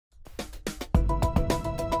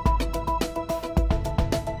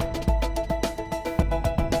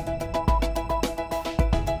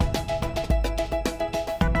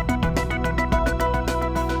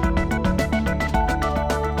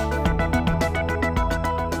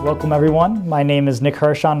Welcome everyone. My name is Nick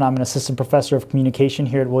Hirschon and I'm an assistant professor of communication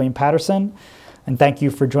here at William Patterson. And thank you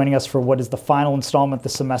for joining us for what is the final installment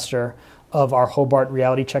this semester of our Hobart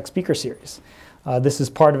Reality Check speaker series. This is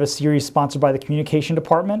part of a series sponsored by the communication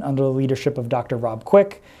department under the leadership of Dr. Rob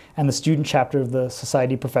Quick and the student chapter of the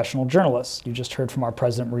Society of Professional Journalists. You just heard from our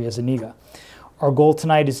president, Maria Zuniga. Our goal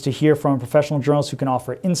tonight is to hear from professional journalists who can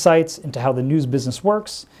offer insights into how the news business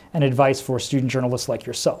works and advice for student journalists like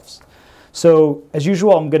yourselves. So, as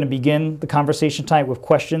usual, I'm going to begin the conversation tonight with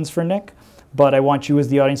questions for Nick, but I want you as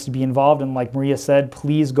the audience to be involved, and like Maria said,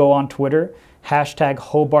 please go on Twitter. Hashtag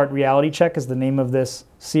Hobart Reality Check is the name of this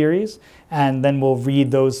series, and then we'll read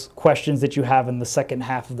those questions that you have in the second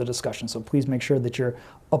half of the discussion. So please make sure that you're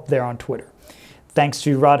up there on Twitter. Thanks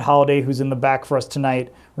to Rod Holliday, who's in the back for us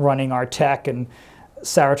tonight, running our tech, and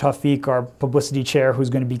Sarah Tawfiq, our publicity chair, who's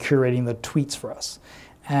going to be curating the tweets for us.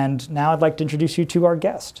 And now I'd like to introduce you to our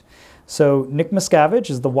guest. So Nick Muscavage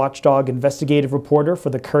is the Watchdog investigative reporter for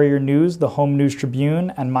the Courier News, the Home News Tribune,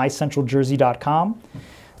 and MyCentralJersey.com,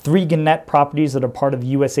 3 Gannett properties that are part of the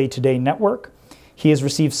USA Today network. He has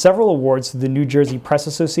received several awards through the New Jersey Press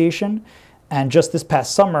Association, and just this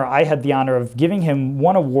past summer, I had the honor of giving him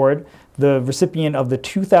one award, the recipient of the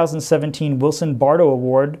 2017 Wilson Bardo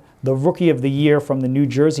Award, the Rookie of the Year from the New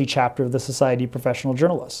Jersey chapter of the Society of Professional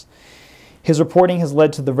Journalists. His reporting has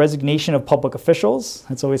led to the resignation of public officials.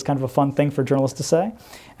 It's always kind of a fun thing for journalists to say,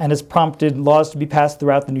 and has prompted laws to be passed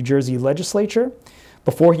throughout the New Jersey legislature.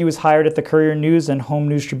 Before he was hired at the Courier News and Home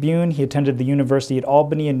News Tribune, he attended the University at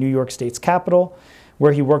Albany in New York State's capital,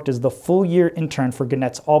 where he worked as the full-year intern for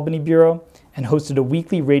Gannett's Albany Bureau and hosted a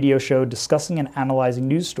weekly radio show discussing and analyzing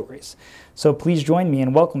news stories. So please join me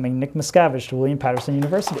in welcoming Nick Muscavage to William Patterson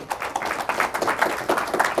University.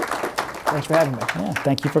 Thanks for having me. Yeah,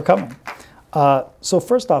 thank you for coming. So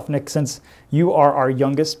first off, Nick, since you are our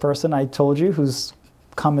youngest person, I told you, who's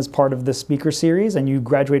come as part of this speaker series, and you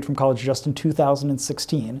graduated from college just in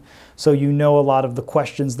 2016, so you know a lot of the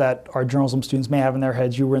questions that our journalism students may have in their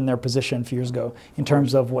heads. You were in their position a few years ago in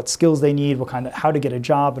terms of what skills they need, how to get a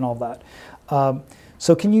job, and all that.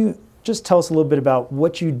 So can you just tell us a little bit about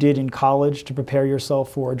what you did in college to prepare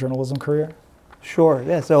yourself for a journalism career? Sure,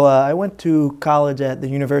 yeah, so I went to college at the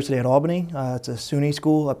University at Albany. It's a SUNY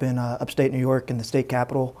school up in upstate New York in the state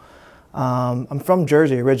capital. I'm from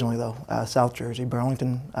Jersey originally though, South Jersey,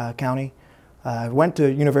 Burlington County. I went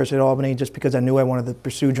to University at Albany just because I knew I wanted to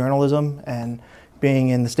pursue journalism, and being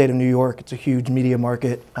in the state of New York, it's a huge media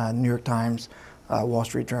market, New York Times, Wall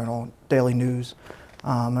Street Journal, Daily News.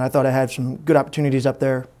 And I thought I had some good opportunities up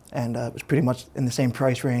there, and it was pretty much in the same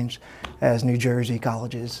price range as New Jersey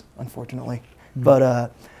colleges, unfortunately. Mm-hmm.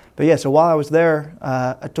 But yeah, so while I was there,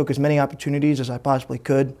 I took as many opportunities as I possibly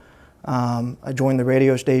could. I joined the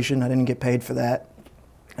radio station. I didn't get paid for that.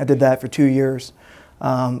 I did that for 2 years.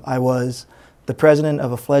 I was the president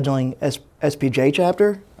of a fledgling SPJ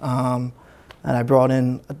chapter, and I brought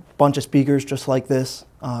in a bunch of speakers just like this.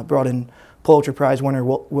 Brought in Pulitzer Prize winner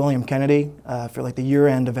William Kennedy for like the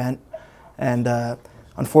year-end event, and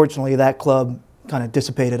unfortunately that club kind of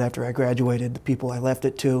dissipated after I graduated. The people I left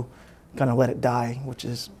it to kind of let it die, which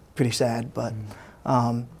is pretty sad. But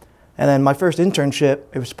and then my first internship,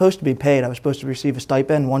 it was supposed to be paid. I was supposed to receive a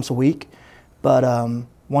stipend once a week, but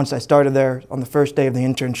once I started there on the first day of the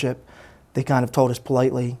internship, they kind of told us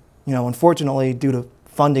politely, you know, unfortunately due to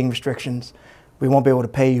funding restrictions, we won't be able to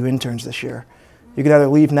pay you interns this year. You can either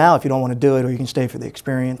leave now if you don't want to do it, or you can stay for the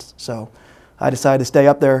experience. So I decided to stay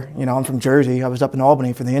up there. You know, I'm from Jersey. I was up in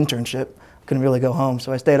Albany for the internship. Couldn't really go home,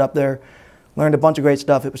 so I stayed up there. Learned a bunch of great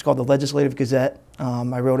stuff. It was called the Legislative Gazette.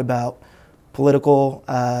 I wrote about political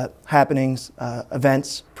happenings,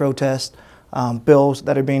 events, protests, bills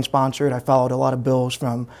that are being sponsored. I followed a lot of bills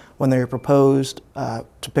from when they were proposed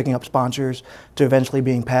to picking up sponsors to eventually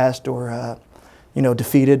being passed or you know,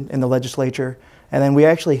 defeated in the legislature. And then we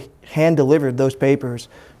actually hand-delivered those papers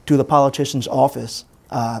to the politician's office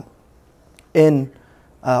in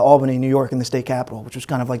Albany, New York, in the state capitol, which was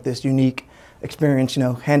kind of like this unique experience, you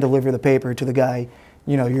know, hand-deliver the paper to the guy,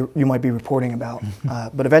 you know, you might be reporting about.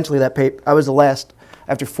 But eventually that paper, I was the last,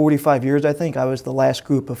 after 45 years, I think, I was the last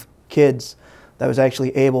group of kids that was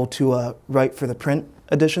actually able to write for the print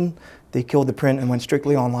edition. They killed the print and went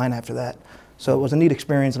strictly online after that. So it was a neat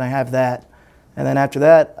experience, and I have that. And then after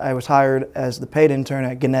that, I was hired as the paid intern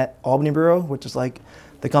at Gannett Albany Bureau, which is like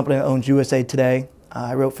the company that owns USA Today.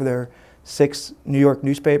 I wrote for their 6 New York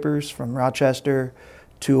newspapers, from Rochester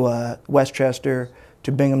to Westchester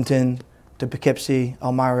to Binghamton to Poughkeepsie,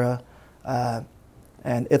 Elmira,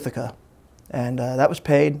 and Ithaca. And that was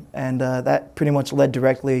paid, and that pretty much led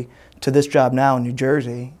directly to this job now in New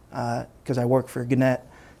Jersey, because I work for Gannett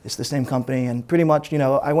it's the same company. And pretty much, you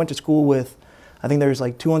know, I went to school with, I think there's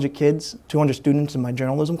like 200 kids, 200 students in my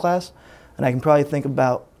journalism class, and I can probably think of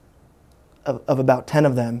about 10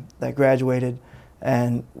 of them that graduated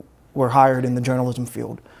and were hired in the journalism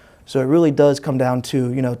field. So it really does come down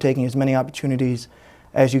to, you know, taking as many opportunities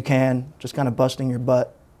as you can, just kind of busting your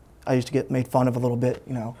butt. I used to get made fun of a little bit,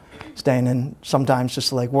 you know, staying in sometimes just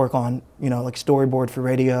to like work on, you know, like storyboard for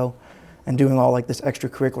radio and doing all like this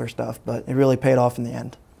extracurricular stuff, but it really paid off in the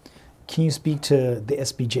end. Can you speak to the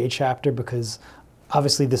SBJ chapter? Because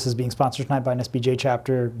obviously this is being sponsored tonight by an SBJ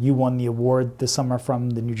chapter. You won the award this summer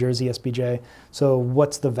from the New Jersey SBJ. So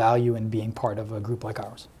what's the value in being part of a group like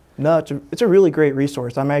ours? No, it's a really great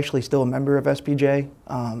resource. I'm actually still a member of SBJ.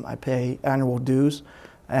 I pay annual dues.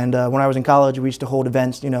 And when I was in college, we used to hold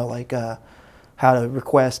events, you know, like how to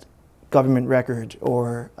request government records,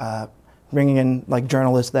 or bringing in like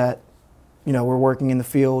journalists that, you know, were working in the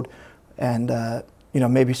field and, you know,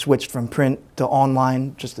 maybe switched from print to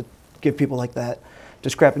online, just to give people like that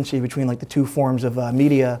discrepancy between like the two forms of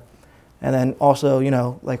media. And then also, you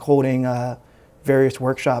know, like holding various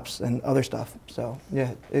workshops and other stuff. So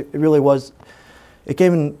yeah, it really was, it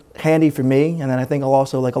came in handy for me. And then I think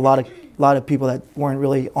also like a lot of people that weren't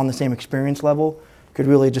really on the same experience level could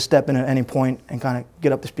really just step in at any point and kind of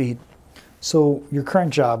get up to speed. So your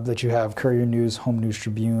current job that you have, Courier News, Home News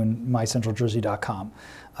Tribune, mycentraljersey.com,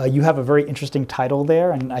 you have a very interesting title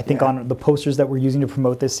there, and I think on the posters that we're using to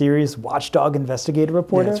promote this series, Watchdog Investigative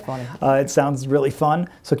Reporter. Yeah, it's funny. It sounds really fun.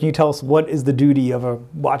 So can you tell us what is the duty of a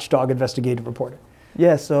Watchdog Investigative Reporter?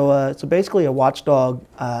 Yeah, so basically a watchdog,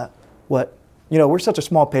 you know, we're such a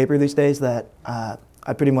small paper these days that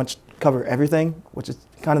I pretty much cover everything, which is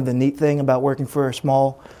kind of the neat thing about working for a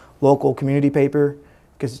small local community paper,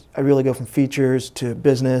 because I really go from features to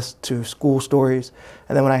business to school stories.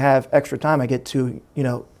 And then when I have extra time, I get to, you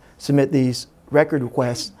know, submit these record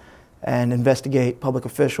requests and investigate public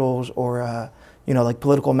officials or, you know, like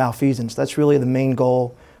political malfeasance. That's really the main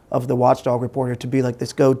goal of the Watchdog Reporter, to be like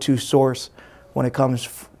this go-to source when it comes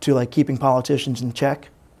to like keeping politicians in check,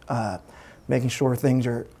 making sure things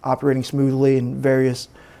are operating smoothly in various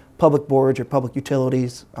public boards or public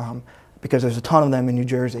utilities, because there's a ton of them in New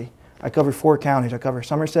Jersey. I cover 4 counties. I cover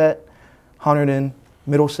Somerset, Hunterdon,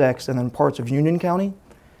 Middlesex, and then parts of Union County.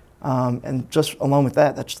 And just alone with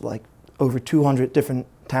that, that's like over 200 different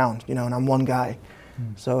towns, you know, and I'm one guy.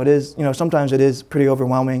 So it is, you know, sometimes it is pretty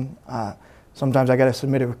overwhelming. Sometimes I got to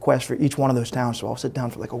submit a request for each one of those towns, so I'll sit down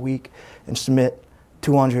for like a week and submit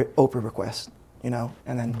 200 Oprah requests, you know,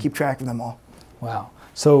 and then keep track of them all. Wow.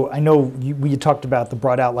 So I know we talked about the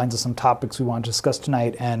broad outlines of some topics we want to discuss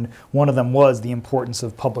tonight, and one of them was the importance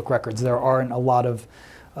of public records. There aren't a lot of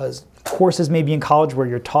courses maybe in college where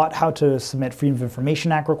you're taught how to submit Freedom of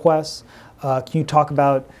Information Act requests. Can you talk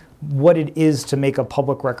about what it is to make a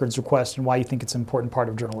public records request and why you think it's an important part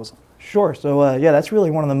of journalism? Sure. So yeah, that's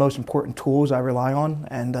really one of the most important tools I rely on,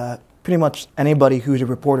 and pretty much anybody who's a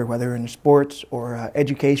reporter, whether in sports or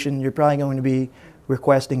education, you're probably going to be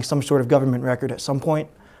requesting some sort of government record at some point.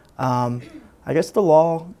 I guess the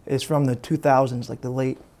law is from the 2000s, like the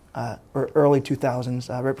late or early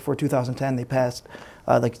 2000s, right before 2010. They passed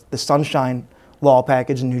like the Sunshine Law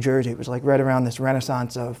package in New Jersey. It was like right around this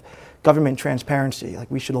renaissance of government transparency. Like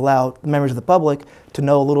we should allow members of the public to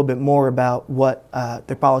know a little bit more about what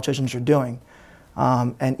their politicians are doing.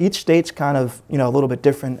 And each state's kind of, you know, a little bit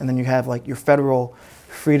different. And then you have like your federal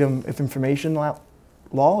Freedom of Information law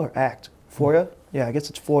or act, FOIA. Yeah, I guess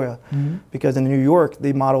it's FOIA, because in New York,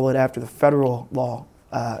 they model it after the federal law.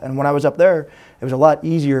 And when I was up there, it was a lot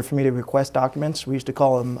easier for me to request documents. We used to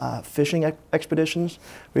call them fishing expeditions,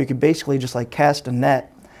 where you could basically just like cast a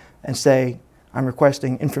net and say, I'm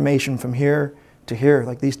requesting information from here to here,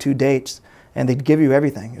 like these 2 dates, and they'd give you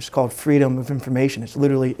everything. It's called Freedom of Information. It's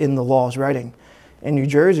literally in the law's writing. In New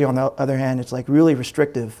Jersey, on the other hand, it's like really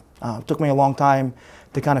restrictive. It took me a long time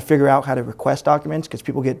to kind of figure out how to request documents, because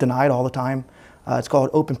people get denied all the time. It's called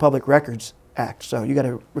Open Public Records Act, so you got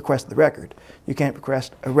to request the record. You can't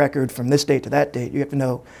request a record from this date to that date. You have to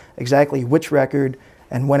know exactly which record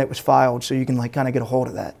and when it was filed, so you can like kind of get a hold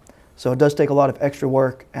of that. So it does take a lot of extra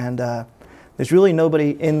work, and there's really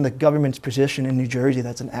nobody in the government's position in New Jersey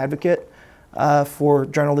that's an advocate for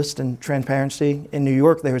journalists and transparency. In New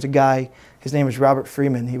York, there was a guy, his name was Robert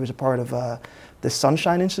Freeman. He was a part of the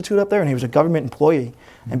Sunshine Institute up there, and he was a government employee.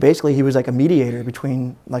 And basically he was like a mediator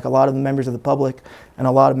between like a lot of the members of the public and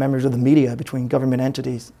a lot of members of the media, between government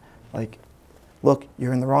entities. Like, look,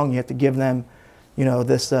 you're in the wrong, you have to give them, you know,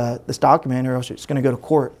 this document, or else it's going to go to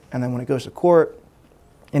court. And then when it goes to court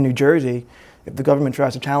in New Jersey, if the government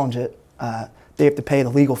tries to challenge it, they have to pay the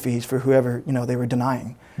legal fees for whoever, they were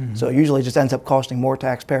denying. So it usually just ends up costing more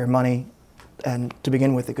taxpayer money, and to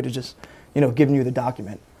begin with, it could have just, given you the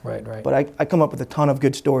document. Right, right. But I come up with a ton of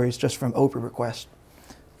good stories just from Oprah requests.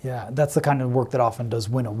 Yeah, that's the kind of work that often does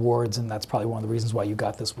win awards, and that's probably one of the reasons why you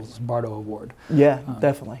got this Bardo Award. Yeah,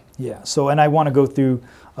 definitely. Yeah, so, and I want to go through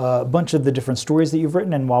a bunch of the different stories that you've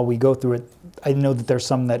written, and while we go through it, I know that there's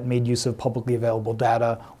some that made use of publicly available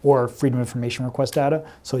data or Freedom of Information Request data,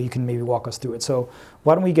 so you can maybe walk us through it. So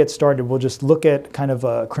why don't we get started? We'll just look at kind of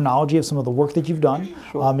a chronology of some of the work that you've done,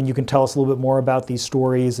 Sure. And you can tell us a little bit more about these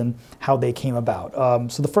stories and how they came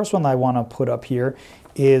about. So the first one that I want to put up here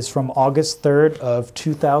is from August 3rd of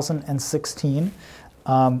 2016.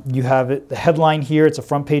 You have it, the headline here, it's a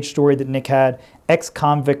front page story that Nick had,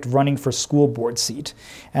 ex-convict running for school board seat.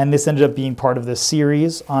 And this ended up being part of this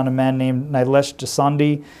series on a man named Nilesh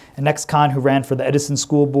Dasondi, an ex-con who ran for the Edison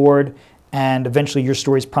School Board, and eventually your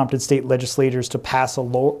stories prompted state legislators to pass a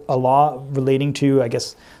law relating to, I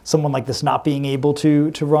guess, someone like this not being able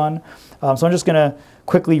to run. So I'm just going to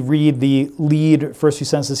quickly read the lead first few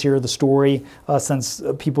sentences here of the story, since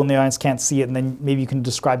people in the audience can't see it, and then maybe you can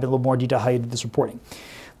describe in a little more detail how you did this reporting.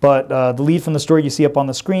 But the lead from the story you see up on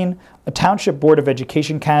the screen, a Township Board of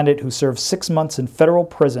Education candidate who served 6 months in federal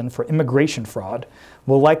prison for immigration fraud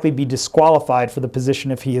will likely be disqualified for the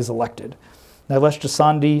position if he is elected. Nilesh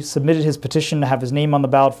Dasondi submitted his petition to have his name on the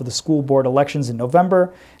ballot for the school board elections in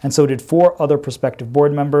November, and so did 4 other prospective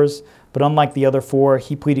board members. But unlike the other 4,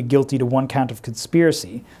 he pleaded guilty to 1 count of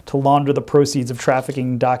conspiracy to launder the proceeds of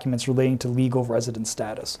trafficking documents relating to legal resident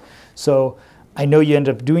status. So I know you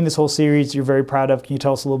ended up doing this whole series you're very proud of. Can you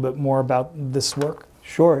tell us a little bit more about this work?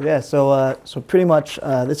 Sure, yeah. So pretty much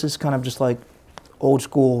this is kind of just like old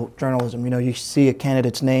school journalism. You see a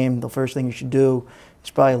candidate's name, the first thing you should do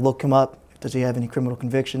is probably look him up. Does he have any criminal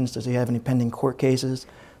convictions? Does he have any pending court cases?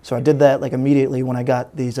 So I did that like immediately when I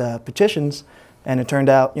got these petitions, and it turned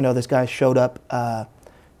out, this guy showed up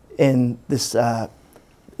in this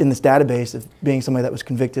database of being somebody that was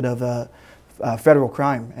convicted of a federal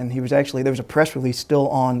crime, and he was actually, there was a press release still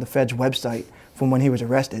on the Fed's website from when he was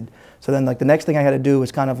arrested. So then, like, the next thing I had to do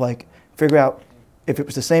was kind of like figure out if it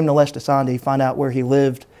was the same Nilesh Dasondi, find out where he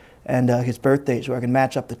lived and his birth date, so I could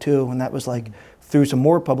match up the two, and that was like through some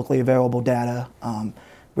more publicly available data.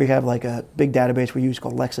 We have like a big database we use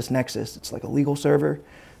called LexisNexis. It's like a legal server.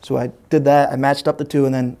 So I did that, I matched up the two,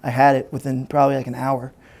 and then I had it within probably like an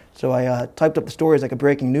hour. So I typed up the story as like a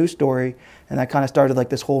breaking news story, and I kind of started like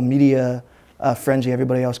this whole media frenzy.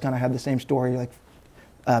 Everybody else kind of had the same story, like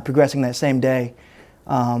progressing that same day.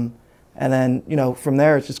 And then, from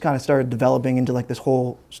there, it just kind of started developing into like this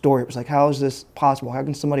whole story. It was like, how is this possible? How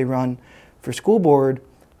can somebody run for school board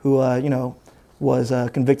who, was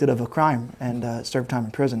convicted of a crime and served time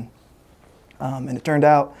in prison? And it turned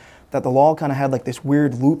out that the law kind of had like this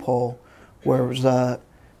weird loophole where it was,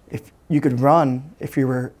 if you could run if you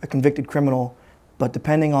were a convicted criminal, but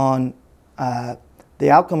depending on the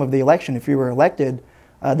outcome of the election, if you were elected,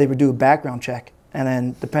 they would do a background check. And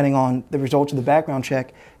then depending on the results of the background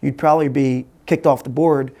check, you'd probably be kicked off the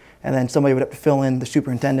board, and then somebody would have to fill in the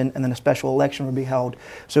superintendent, and then a special election would be held.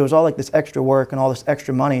 So it was all like this extra work and all this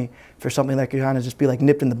extra money for something that could kind of just be like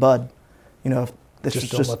nipped in the bud. If this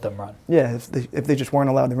Just don't let them run. Yeah, if they just weren't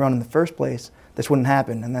allowed to run in the first place, this wouldn't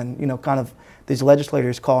happen. And then, kind of these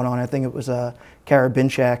legislators called on, I think it was Kara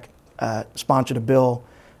Binchak sponsored a bill,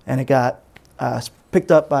 and it got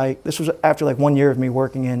picked up by, this was after like 1 year of me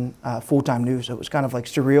working in full-time news, so it was kind of like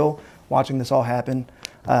surreal watching this all happen.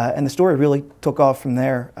 And the story really took off from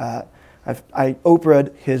there. I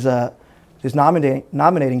Oprah'd his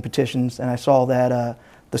nominating petitions, and I saw that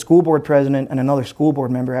the school board president and another school board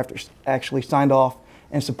member actually signed off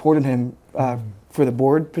and supported him for the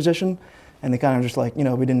board position. And they kind of just like, we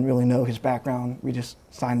didn't really know his background. We just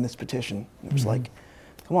signed this petition. It was like,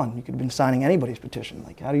 come on, you could have been signing anybody's petition.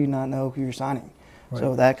 Like, how do you not know who you're signing? Right.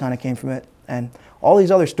 So that kind of came from it. And all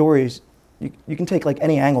these other stories, you can take like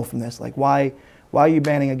any angle from this. Like, why are you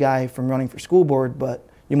banning a guy from running for school board, but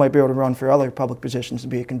you might be able to run for other public positions to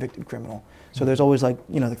be a convicted criminal? So there's always like,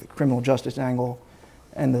 the criminal justice angle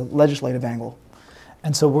and the legislative angle.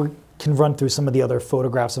 And so we can run through some of the other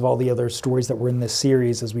photographs of all the other stories that were in this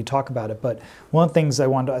series as we talk about it. But one of the things I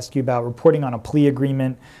wanted to ask you about, reporting on a plea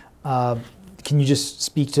agreement, can you just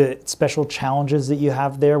speak to special challenges that you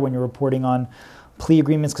have there when you're reporting on plea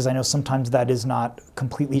agreements? Because I know sometimes that is not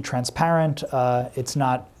completely transparent. It's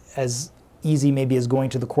not as easy maybe as going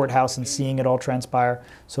to the courthouse and seeing it all transpire.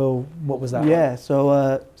 So what was that? Yeah,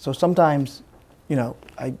 so sometimes,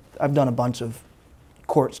 I've done a bunch of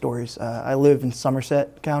court stories. I live in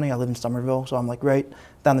Somerset County. I live in Somerville, so I'm like right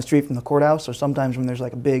down the street from the courthouse. So sometimes when there's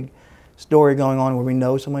like a big story going on where we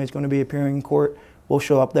know somebody's going to be appearing in court, we'll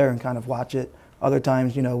show up there and kind of watch it. Other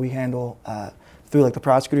times, you know, we handle through like the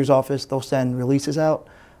prosecutor's office, they'll send releases out.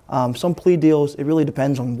 Some plea deals, it really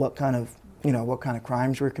depends on what kind of, you know, what kind of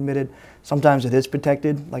crimes were committed. Sometimes it is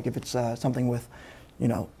protected, like if it's something with, you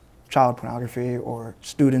know, child pornography or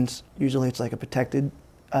students, usually it's like a protected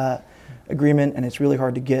agreement, and it's really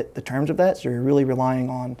hard to get the terms of that, so you're really relying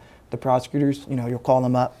on the prosecutors. You know, you'll call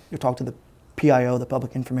them up, you'll talk to the PIO, the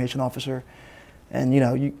public information officer, and you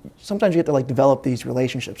know, sometimes you have to like develop these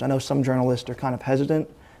relationships. I know some journalists are kind of hesitant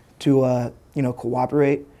to you know,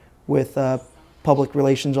 cooperate with public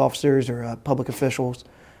relations officers or public officials,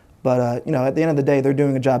 but you know, at the end of the day, they're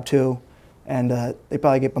doing a job too, and they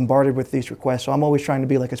probably get bombarded with these requests. So I'm always trying to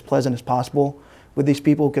be like as pleasant as possible with these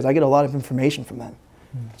people because I get a lot of information from them.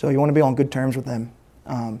 So you want to be on good terms with them,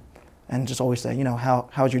 and just always say, you know,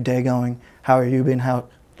 how's your day going? How are you been? How,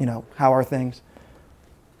 you know, how are things?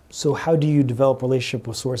 So how do you develop relationship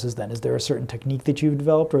with sources then? Is there a certain technique that you've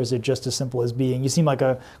developed, or is it just as simple as being, you seem like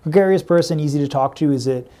a gregarious person, easy to talk to. Is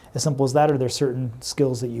it as simple as that, or are there certain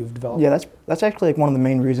skills that you've developed? Yeah, that's actually like one of the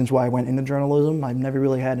main reasons why I went into journalism. I've never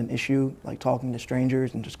really had an issue like talking to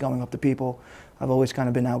strangers and just going up to people. I've always kind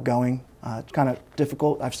of been outgoing. It's kind of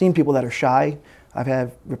difficult. I've seen people that are shy. I've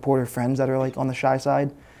had reporter friends that are like on the shy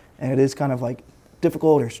side, and it is kind of like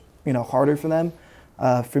difficult or, you know, harder for them.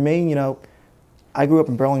 For me, you know, I grew up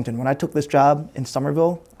in Burlington. When I took this job in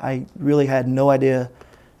Somerville, I really had no idea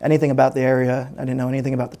anything about the area. I didn't know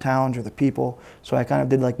anything about the towns or the people. So I kind of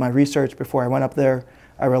did like my research before I went up there.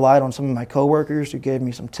 I relied on some of my coworkers who gave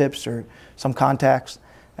me some tips or some contacts.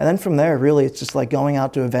 And then from there, really, it's just like going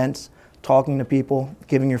out to events, talking to people,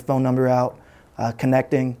 giving your phone number out,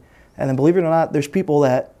 connecting. And then believe it or not, there's people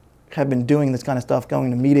that have been doing this kind of stuff,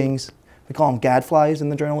 going to meetings. We call them gadflies in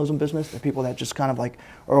the journalism business. They're people that just kind of like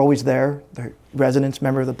are always there. They're residents,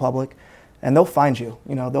 member of the public, and they'll find you.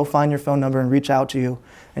 You know, they'll find your phone number and reach out to you,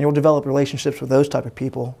 and you'll develop relationships with those type of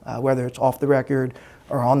people, whether it's off the record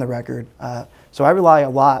or on the record. So I rely a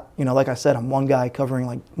lot, you know, like I said, I'm one guy covering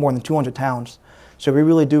like more than 200 towns. So we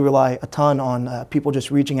really do rely a ton on people just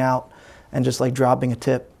reaching out and just like dropping a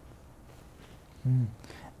tip.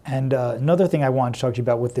 And another thing I wanted to talk to you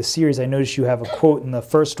about with this series, I noticed you have a quote in the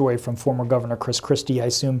first story from former Governor Chris Christie. I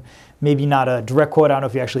assume maybe not a direct quote, I don't know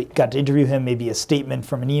if you actually got to interview him, maybe a statement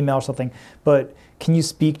from an email or something, but can you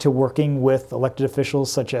speak to working with elected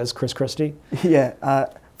officials such as Chris Christie? Yeah,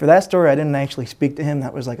 for that story I didn't actually speak to him.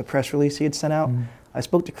 That was like a press release he had sent out. I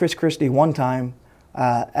spoke to Chris Christie one time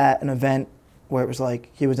at an event where it was like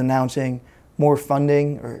he was announcing more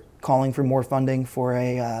funding or calling for more funding for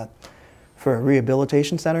a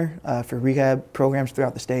rehabilitation center, for rehab programs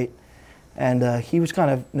throughout the state. And he was kind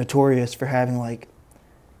of notorious for having like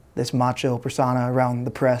this macho persona around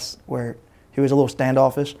the press where he was a little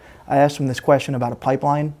standoffish. I asked him this question about a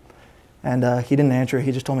pipeline, and he didn't answer it.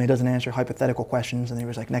 He just told me he doesn't answer hypothetical questions, and he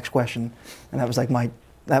was like, next question. And that was like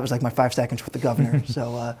my 5 seconds with the governor.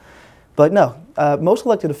 So, but no, most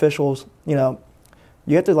elected officials, you know,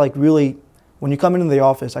 you have to like really, when you come into the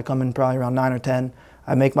office, I come in probably around 9 or 10,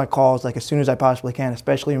 I make my calls like as soon as I possibly can,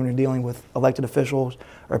 especially when you're dealing with elected officials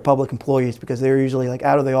or public employees, because they're usually like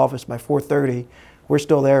out of the office by 4:30. We're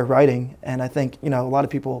still there writing, and I think, you know, a lot of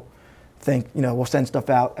people think, you know, we'll send stuff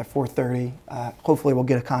out at 4:30. Hopefully we'll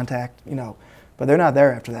get a contact, you know, but they're not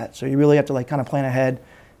there after that. So you really have to like kind of plan ahead,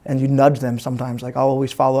 and you nudge them sometimes. Like I'll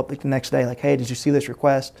always follow up like the next day, like, hey, did you see this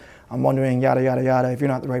request? I'm wondering, yada, yada, yada. If you're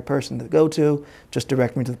not the right person to go to, just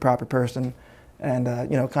direct me to the proper person. And,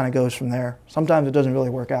 you know, it kind of goes from there. Sometimes it doesn't really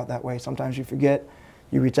work out that way. Sometimes you forget,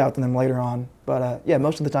 you reach out to them later on. But, yeah,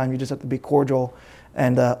 most of the time you just have to be cordial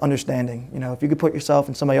and understanding. You know, if you could put yourself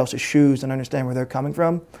in somebody else's shoes and understand where they're coming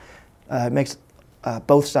from, it makes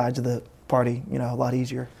both sides of the party, you know, a lot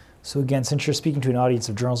easier. So again, since you're speaking to an audience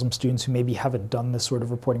of journalism students who maybe haven't done this sort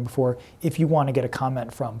of reporting before, if you want to get a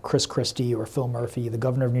comment from Chris Christie or Phil Murphy, the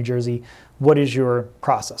governor of New Jersey, what is your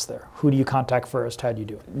process there? Who do you contact first? How do you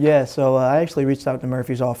do it? Yeah, so I actually reached out to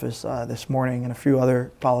Murphy's office this morning and a few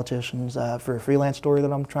other politicians for a freelance story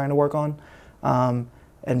that I'm trying to work on.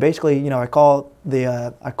 And basically, you know, I call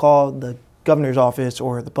the governor's office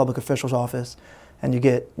or the public official's office, and you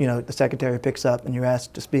get, you know, the secretary picks up and you're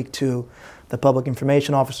asked to speak to the public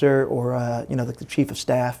information officer or, you know, the chief of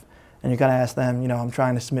staff, and you kind of ask them, you know, I'm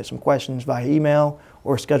trying to submit some questions via email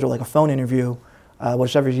or schedule like a phone interview,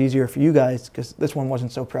 whichever is easier for you guys, because this one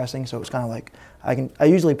wasn't so pressing, so it was kind of like, I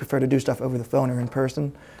usually prefer to do stuff over the phone or in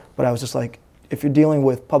person, but I was just like, if you're dealing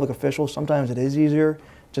with public officials, sometimes it is easier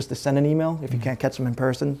just to send an email if you can't catch them in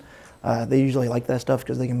person. They usually like that stuff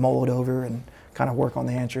because they can mull it over and kind of work on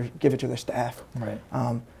the answer, give it to their staff. Right.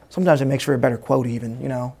 sometimes it makes for a better quote even, you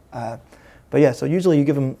know. But yeah, so usually you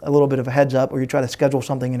give them a little bit of a heads up, or you try to schedule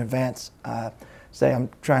something in advance. Say I'm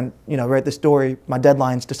trying, you know, write this story. My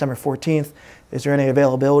deadline's December 14th. Is there any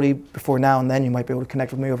availability before now and then? You might be able to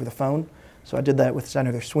connect with me over the phone. So I did that with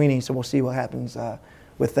Senator Sweeney. So we'll see what happens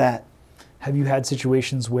with that. Have you had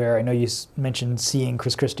situations where, I know you mentioned seeing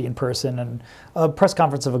Chris Christie in person, and a press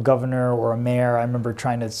conference of a governor or a mayor? I remember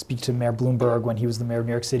trying to speak to Mayor Bloomberg when he was the mayor of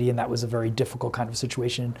New York City, and that was a very difficult kind of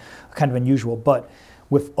situation, kind of unusual. But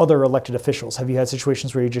with other elected officials, have you had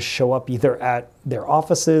situations where you just show up either at their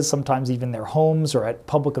offices, sometimes even their homes, or at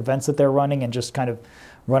public events that they're running, and just kind of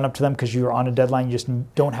run up to them because you're on a deadline, you just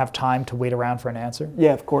don't have time to wait around for an answer?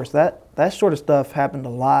 Yeah, of course. That sort of stuff happened a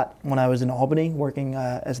lot when I was in Albany, working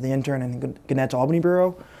as the intern in Gannett's Albany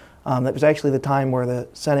Bureau. That was actually the time where the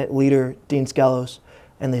Senate leader, Dean Skelos,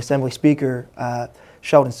 and the Assembly Speaker,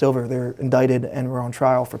 Sheldon Silver, they're indicted and were on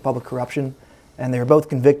trial for public corruption. And they were both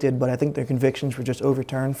convicted, but I think their convictions were just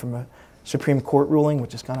overturned from a Supreme Court ruling,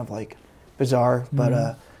 which is kind of like bizarre.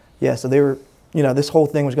 But yeah, so they were, you know, this whole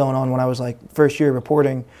thing was going on when I was like first year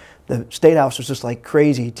reporting. The State House was just like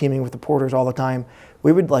crazy, teaming with reporters all the time.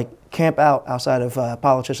 We would like camp out outside of a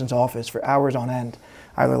politician's office for hours on end,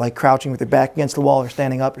 either like crouching with their back against the wall or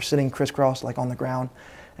standing up or sitting crisscross like on the ground.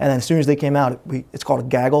 And then as soon as they came out, it's called a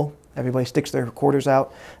gaggle. Everybody sticks their recorders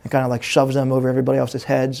out and kind of like shoves them over everybody else's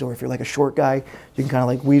heads. Or if you're like a short guy, you can kind of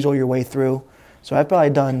like weasel your way through. So I've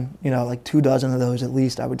probably done, you know, like 24 of those at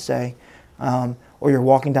least, I would say. Or you're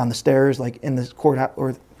walking down the stairs like in the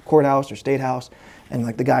courthouse or state house, and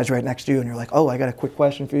like the guy's right next to you, and you're like, oh, I got a quick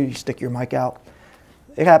question for you. You stick your mic out.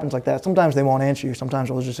 It happens like that. Sometimes they won't answer you. Sometimes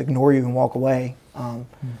they'll just ignore you and walk away.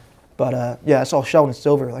 But yeah, I saw Sheldon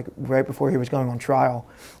Silver like right before he was going on trial,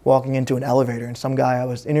 walking into an elevator, and some guy I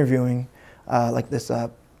was interviewing, like this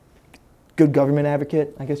good government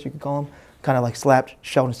advocate, I guess you could call him, kind of like slapped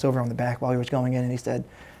Sheldon Silver on the back while he was going in, and he said,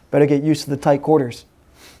 better get used to the tight quarters,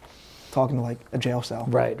 talking to like a jail cell.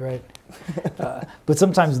 Right. But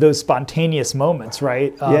sometimes those spontaneous moments,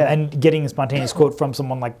 right? And getting a spontaneous quote from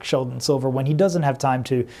someone like Sheldon Silver when he doesn't have time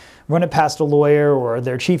to run it past a lawyer or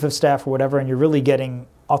their chief of staff or whatever, and you're really getting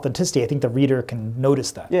authenticity, I think the reader can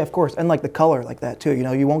notice that. Yeah, of course, and like the color like that too. You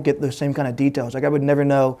know, you won't get those same kind of details. Like I would never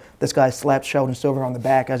know this guy slapped Sheldon Silver on the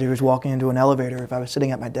back as he was walking into an elevator if I was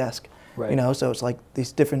sitting at my desk. Right. You know, so it's like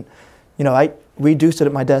these different, you know, we do sit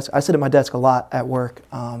at my desk. I sit at my desk a lot at work,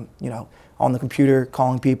 you know, on the computer,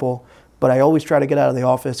 calling people. But I always try to get out of the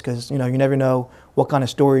office because, you know, you never know what kind of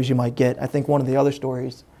stories you might get. I think one of the other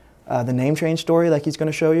stories, the name change story like he's going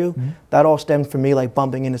to show you, that all stemmed from me like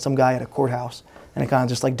bumping into some guy at a courthouse. And it kind of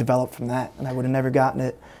just like developed from that. And I would have never gotten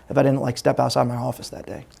it if I didn't like step outside my office that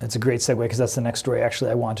day. That's a great segue because that's the next story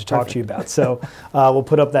actually I wanted to talk to you about. So we'll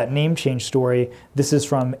put up that name change story. This is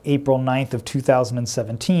from April 9th of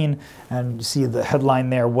 2017. And you see the headline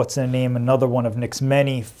there, What's in a Name? Another one of Nick's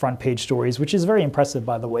many front page stories, which is very impressive,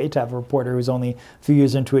 by the way, to have a reporter who's only a few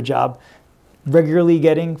years into a job regularly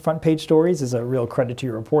getting front page stories is a real credit to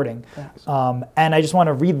your reporting. And I just want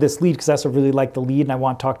to read this lead because I also really like the lead, and I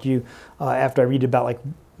want to talk to you after I read about like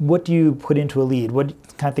what do you put into a lead? What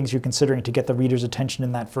kind of things you're considering to get the reader's attention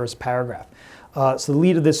in that first paragraph? So the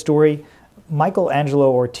lead of this story, Michael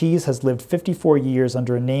Angelo Ortiz has lived 54 years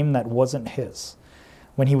under a name that wasn't his.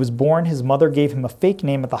 When he was born, his mother gave him a fake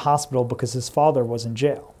name at the hospital because his father was in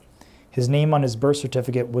jail. His name on his birth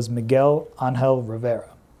certificate was Miguel Angel Rivera.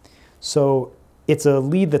 So it's a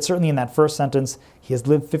lead that certainly in that first sentence, he has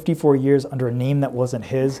lived 54 years under a name that wasn't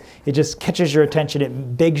his. It just catches your attention.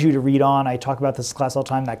 It begs you to read on. I talk about this in class all the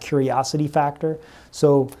time, that curiosity factor.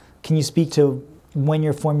 So can you speak to when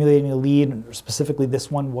you're formulating a lead, and specifically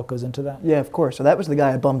this one, what goes into that? Yeah, of course. So that was the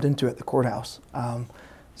guy I bumped into at the courthouse.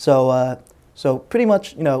 So pretty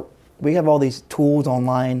much, you know, we have all these tools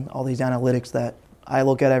online, all these analytics that I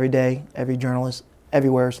look at every day. Every journalist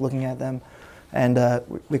everywhere is looking at them. And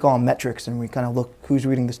we call them metrics, and we kind of look who's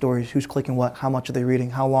reading the stories, who's clicking what, how much are they reading,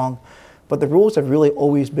 how long. But the rules have really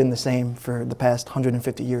always been the same for the past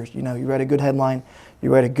 150 years. You know, you write a good headline, you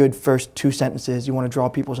write a good first 2 sentences, you want to draw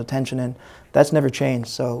people's attention in. That's never changed.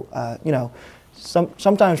 So, you know,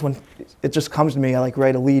 sometimes when it just comes to me, I like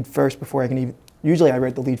write a lead first before I can even, usually I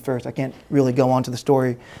write the lead first. I can't really go on to the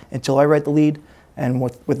story until I write the lead. And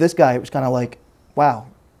with this guy, it was kind of like, wow,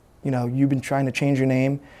 you know, you've been trying to change your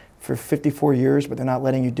name for 54 years, but they're not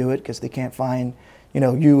letting you do it because they can't find, you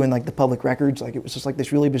know, you in like the public records. Like it was just like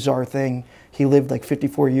this really bizarre thing. He lived like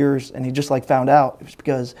 54 years, and he just like found out it was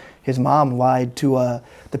because his mom lied to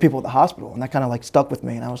the people at the hospital, and that kind of like stuck with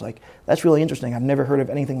me. And I was like, that's really interesting. I've never heard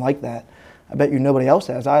of anything like that. I bet you nobody else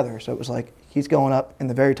has either. So it was like, he's going up in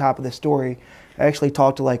the very top of this story. I actually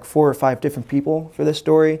talked to like 4 or 5 different people for this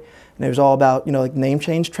story, and it was all about, you know, like name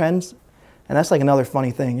change trends. And that's like another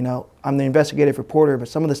funny thing, you know, I'm the investigative reporter, but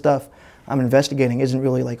some of the stuff I'm investigating isn't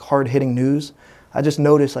really like hard-hitting news. I just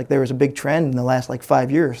noticed like there was a big trend in the last like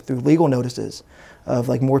 5 years through legal notices of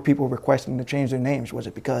like more people requesting to change their names. Was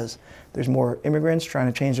it because there's more immigrants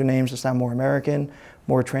trying to change their names to sound more American,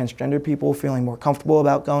 more transgender people feeling more comfortable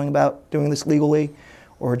about going about doing this legally,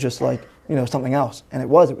 or just like, you know, something else? And it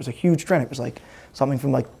was a huge trend. It was like something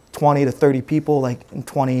from like 20 to 30 people like in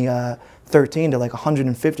 2013 to like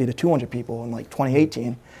 150 to 200 people in like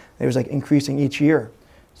 2018. It was like increasing each year.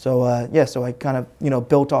 So yeah, so I kind of, you know,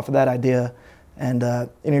 built off of that idea and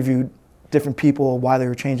interviewed different people why they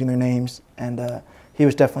were changing their names, and he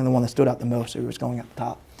was definitely the one that stood out the most. So he was going at the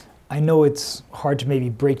top. I know it's hard to maybe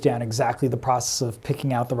break down exactly the process of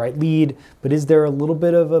picking out the right lead, but is there a little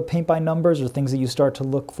bit of a paint by numbers or things that you start to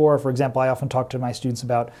look for? For example, I often talk to my students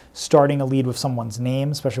about starting a lead with someone's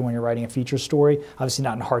name, especially when you're writing a feature story. Obviously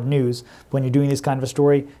not in hard news, but when you're doing this kind of a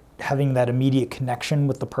story, having that immediate connection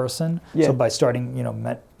with the person. Yeah. So by starting, you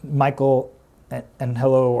know, Michael and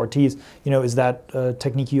hello Ortiz, you know, is that a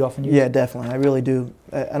technique you often use? Yeah, definitely. I really do.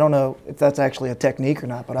 I don't know if that's actually a technique or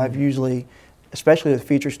not, but I've usually, especially with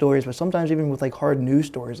feature stories, but sometimes even with like hard news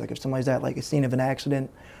stories, like if somebody's at like a scene of an accident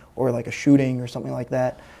or like a shooting or something like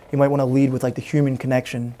that, you might want to lead with like the human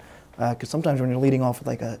connection, because sometimes when you're leading off with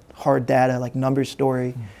like a hard data, like numbers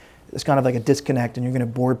story, it's kind of like a disconnect and you're going to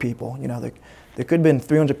bore people. You know, there could have been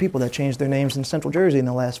 300 people that changed their names in Central Jersey in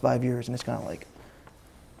the last 5 years, and it's kind of like,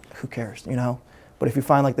 who cares, you know? But if you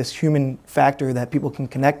find like this human factor that people can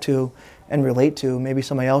connect to and relate to, maybe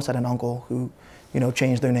somebody else had an uncle who, you know,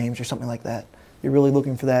 changed their names or something like that. You're really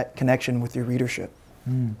looking for that connection with your readership.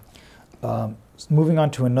 Moving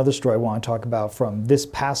on to another story I want to talk about from this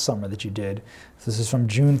past summer that you did. This is from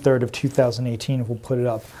June 3rd of 2018. We'll put it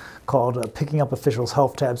up, called Picking Up Officials'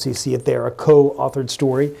 Health Tab. So you see it there, a co-authored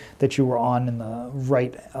story that you were on in the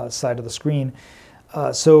right side of the screen.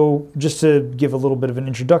 So just to give a little bit of an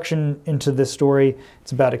introduction into this story,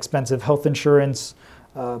 it's about expensive health insurance.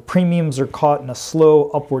 Premiums are caught in a slow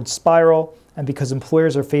upward spiral, and because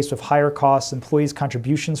employers are faced with higher costs, employees'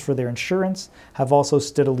 contributions for their insurance have also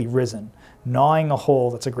steadily risen, gnawing a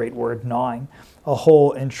hole, that's a great word, gnawing, a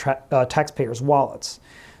hole in taxpayers' wallets.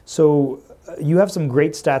 So you have some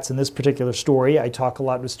great stats in this particular story. I talk a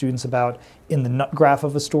lot with students about in the nut graph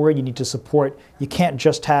of a story, you need to support, you can't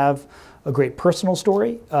just have a great personal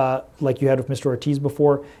story like you had with Mr. Ortiz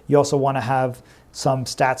before. You also want to have some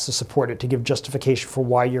stats to support it, to give justification for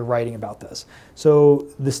why you're writing about this. So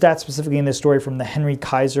the stats specifically in this story from the Henry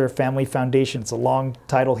Kaiser Family Foundation, it's a long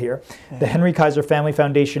title here, the Henry Kaiser Family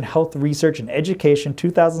Foundation Health Research and Education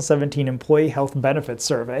 2017 Employee Health Benefits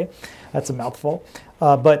Survey. That's a mouthful.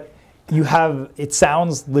 But you have, it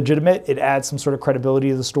sounds legitimate, it adds some sort of credibility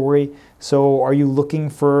to the story. So are you looking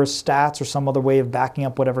for stats or some other way of backing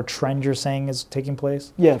up whatever trend you're saying is taking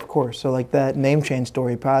place? Yeah, of course. So like that name change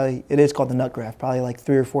story, probably, it is called the nut graph, probably like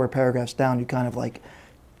 3 or 4 paragraphs down, you kind of like,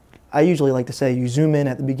 I usually like to say you zoom in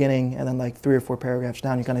at the beginning and then like 3 or 4 paragraphs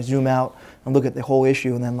down, you kind of zoom out and look at the whole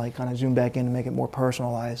issue and then like kind of zoom back in and make it more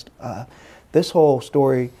personalized. This whole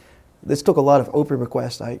story, this took a lot of Oprah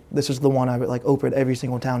requests. This is the one I would like Oprah every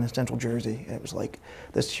single town in Central Jersey. It was like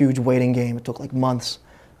this huge waiting game. It took like months.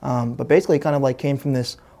 But basically it kind of like came from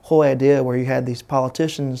this whole idea where you had these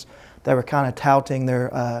politicians that were kind of touting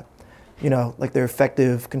their, you know, like their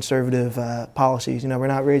effective conservative policies. You know, we're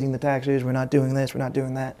not raising the taxes, we're not doing this, we're not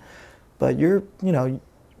doing that. But you know,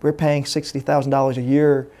 we're paying $60,000 a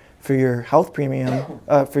year for your health premium,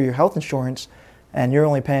 for your health insurance, and you're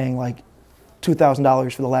only paying like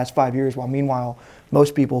 $2,000 for the last 5 years, while meanwhile,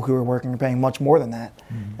 most people who are working are paying much more than that.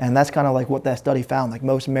 And that's kind of like what that study found. Like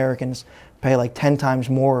most Americans pay like 10 times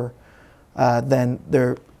more than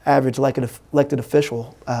their average elected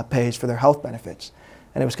official pays for their health benefits.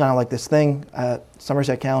 And it was kind of like this thing,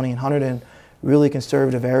 Somerset County and Hunterdon, really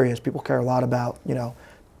conservative areas. People care a lot about, you know,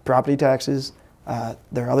 property taxes,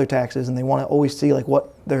 their other taxes, and they want to always see like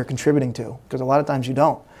what they're contributing to, because a lot of times you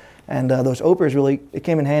don't. And those Oprahs really, it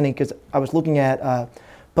came in handy because I was looking at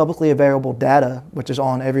publicly available data, which is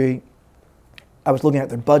on I was looking at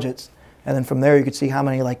their budgets, and then from there you could see how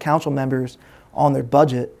many like council members on their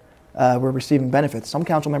budget were receiving benefits. Some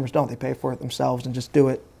council members don't, they pay for it themselves and just do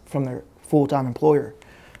it from their full-time employer.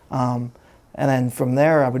 And then from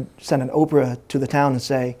there I would send an Oprah to the town and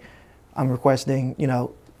say, I'm requesting, you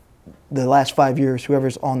know, the last 5 years,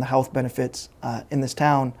 whoever's on the health benefits in this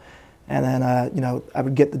town. And then, you know, I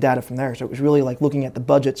would get the data from there. So it was really like looking at the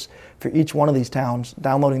budgets for each one of these towns,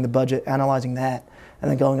 downloading the budget, analyzing that, and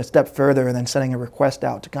then going a step further and then sending a request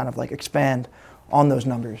out to kind of like expand on those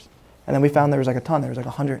numbers. And then we found there was like a ton. There was like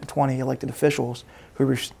 120 elected officials who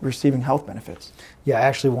were receiving health benefits. Yeah, I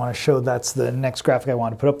actually want to show, that's the next graphic I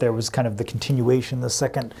wanted to put up there, was kind of the continuation, the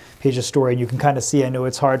second page of story. And you can kind of see, I know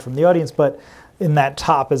it's hard from the audience, but in that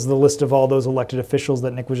top is the list of all those elected officials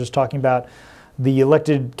that Nick was just talking about. The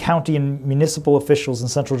elected county and municipal officials in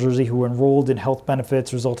Central Jersey who were enrolled in health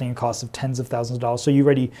benefits resulting in costs of tens of thousands of dollars. So you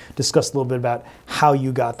already discussed a little bit about how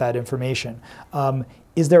you got that information.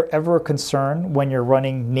 Is there ever a concern when you're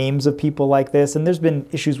running names of people like this? And there's been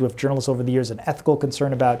issues with journalists over the years, an ethical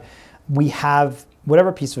concern about, we have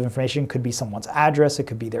whatever piece of information, could be someone's address, it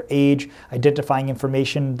could be their age, identifying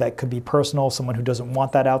information that could be personal, someone who doesn't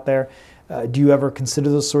want that out there. Do you ever consider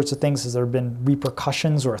those sorts of things? Has there been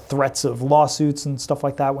repercussions or threats of lawsuits and stuff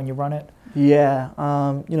like that when you run it? Yeah,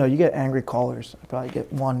 you know, you get angry callers. I probably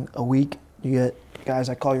get one a week. You get guys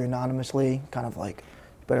that call you anonymously, kind of like,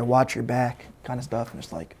 you better watch your back kind of stuff. And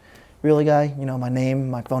it's like, really, guy? You know, my name,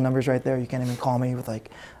 my phone number's right there. You can't even call me with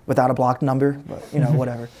like, without a blocked number, but you know,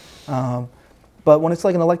 whatever. But when it's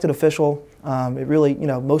like an elected official, it really, you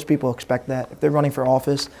know, most people expect that. If they're running for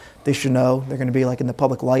office, they should know. They're going to be like in the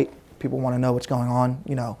public light. People want to know what's going on,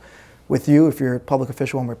 you know, with you if you're a public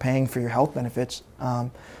official and we're paying for your health benefits.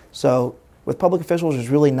 So with public officials, there's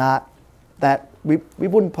really not that, we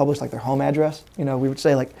wouldn't publish like their home address. You know, we would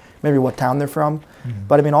say like maybe what town they're from. Mm-hmm.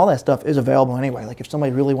 But I mean, all that stuff is available anyway. Like if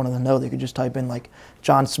somebody really wanted to know, they could just type in like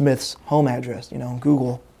John Smith's home address, you know, in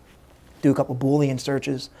Google, do a couple Boolean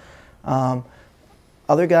searches.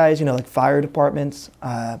 Other guys, you know, like fire departments,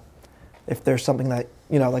 if there's something that,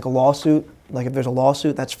 you know, like a lawsuit, like if there's a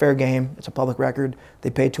lawsuit, that's fair game. It's a public record. They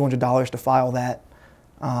pay $200 to file that,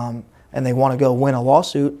 and they want to go win a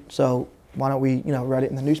lawsuit. So why don't we, you know, write it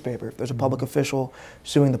in the newspaper? If there's a public official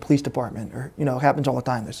suing the police department, or, you know, it happens all the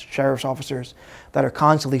time. There's sheriff's officers that are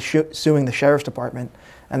constantly suing the sheriff's department,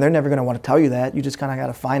 and they're never going to want to tell you that. You just kind of got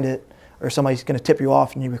to find it, or somebody's going to tip you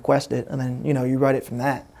off and you request it, and then, you know, you write it from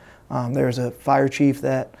that. There's a fire chief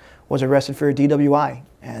that was arrested for a DWI,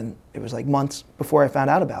 and it was like months before I found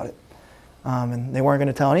out about it. And they weren't going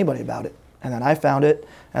to tell anybody about it. And then I found it,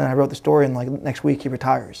 and I wrote the story, and like next week he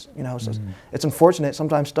retires. You know, so it's unfortunate.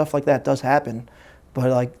 Sometimes stuff like that does happen, but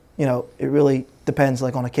like, you know, it really depends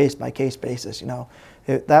like on a case-by-case basis. You know,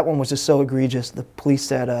 that one was just so egregious. The police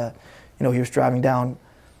said, you know, he was driving down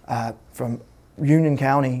from Union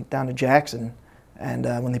County down to Jackson, and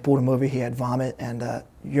when they pulled him over, he had vomit and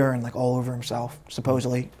urine like all over himself,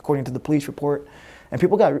 supposedly, according to the police report. And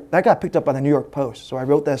that got picked up by the New York Post. So I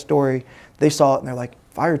wrote that story. They saw it and they're like,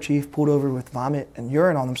 fire chief pulled over with vomit and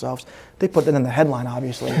urine on themselves. They put that in the headline,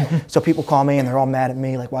 obviously. So people call me and they're all mad at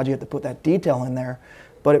me, like, why'd you have to put that detail in there?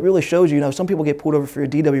 But it really shows you, you know, some people get pulled over for a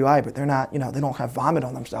DWI, but they're not, you know, they don't have vomit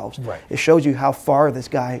on themselves. Right. It shows you how far this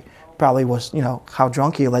guy probably was, you know, how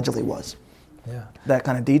drunk he allegedly was. Yeah. That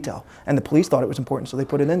kind of detail. And the police thought it was important, so they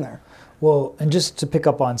put it in there. Well, and just to pick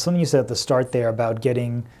up on something you said at the start there about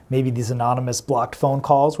getting maybe these anonymous blocked phone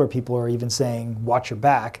calls where people are even saying, watch your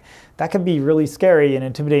back, that can be really scary and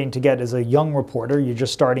intimidating to get as a young reporter. You're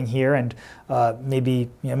just starting here and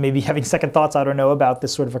maybe having second thoughts, I don't know, about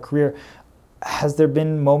this sort of a career. Has there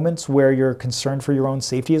been moments where you're concerned for your own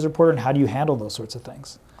safety as a reporter, and how do you handle those sorts of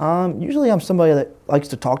things? Usually I'm somebody that likes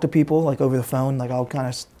to talk to people, like over the phone. Like I'll kind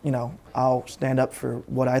of, you know, I'll stand up for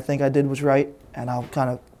what I think I did was right, and I'll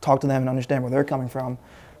kind of talk to them and understand where they're coming from.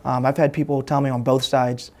 I've had people tell me on both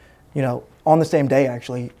sides, you know, on the same day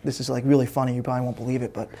actually. This is like really funny, you probably won't believe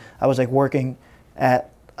it, but I was like working at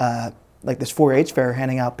like this 4-H fair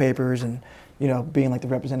handing out papers and, you know, being like the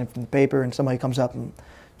representative from the paper, and somebody comes up and,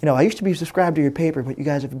 you know, I used to be subscribed to your paper, but you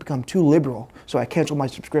guys have become too liberal, so I canceled my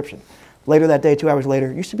subscription. Later that day, 2 hours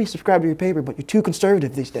later, used to be subscribed to your paper, but you're too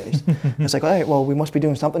conservative these days. It's like, all right, well, we must be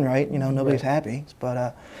doing something right. You know, nobody's happy.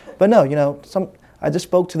 But no, you know, I just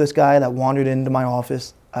spoke to this guy that wandered into my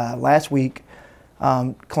office last week,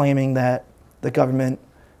 claiming that the government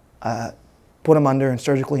put him under and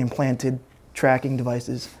surgically implanted tracking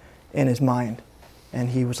devices in his mind. And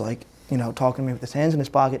he was like, you know, talking to me with his hands in his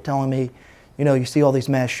pocket, telling me, you know, you see all these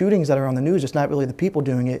mass shootings that are on the news. It's not really the people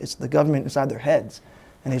doing it. It's the government inside their heads.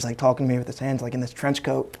 And he's like talking to me with his hands like in this trench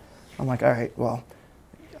coat. I'm like, all right, well,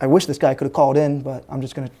 I wish this guy could have called in, but I'm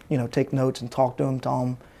just going to, you know, take notes and talk to him, tell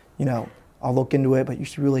him, you know, I'll look into it, but you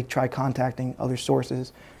should really try contacting other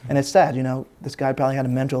sources. And it's sad, you know, this guy probably had a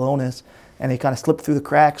mental illness and he kind of slipped through the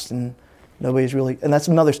cracks and nobody's really, and that's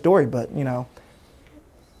another story, but, you know,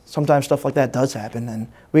 sometimes stuff like that does happen. And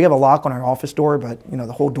we have a lock on our office door, but, you know,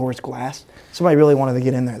 the whole door is glass. Somebody really wanted to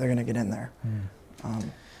get in there, they're going to get in there.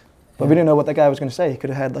 But we didn't know what that guy was going to say. He could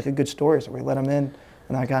have had like a good story, so we let him in.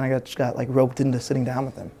 and I kind of just got like roped into sitting down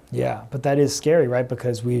with him. Yeah, but that is scary, right?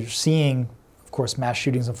 Because we're seeing, of course, mass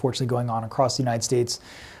shootings unfortunately going on across the United States,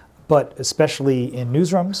 but especially in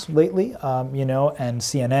newsrooms lately, you know, and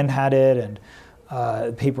CNN had it, and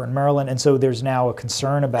a paper in Maryland, and so there's now a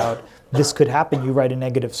concern about this could happen. You write a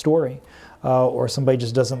negative story, or somebody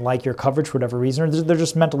just doesn't like your coverage for whatever reason, or they're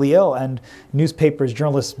just mentally ill, and newspapers,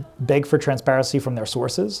 journalists beg for transparency from their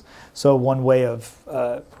sources. So one way of,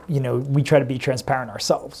 you know, we try to be transparent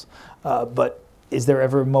ourselves, but is there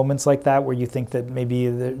ever moments like that where you think that maybe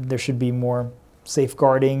there should be more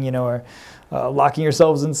safeguarding, you know, or locking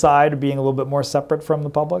yourselves inside, or being a little bit more separate from the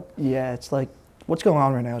public? Yeah, it's like what's going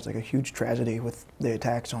on right now is like a huge tragedy with the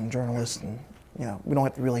attacks on journalists, and you know, we don't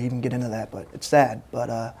have to really even get into that, but it's sad.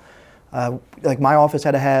 But like my office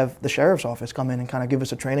had to have the sheriff's office come in and kind of give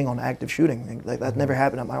us a training on active shooting. Like that never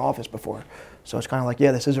happened at my office before. So it's kind of like,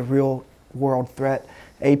 yeah, this is a real world threat.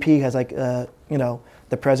 AP has like, you know,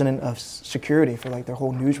 the president of security for like their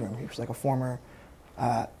whole newsroom. He was like a former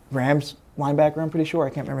Rams linebacker, I'm pretty sure. I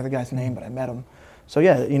can't remember the guy's name, but I met him. So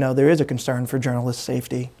yeah, you know, there is a concern for journalist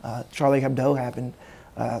safety. Charlie Hebdo happened,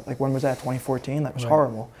 like when was that, 2014? That was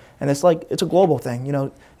horrible. And it's like, it's a global thing, you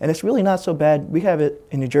know, and it's really not so bad. We have it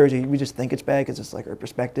in New Jersey. We just think it's bad because it's like our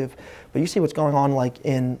perspective. But you see what's going on like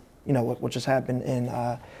in, you know, what just happened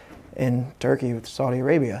in Turkey with Saudi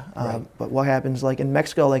Arabia. But what happens like in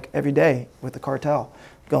Mexico, like every day with the cartel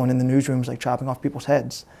going in the newsrooms, like chopping off people's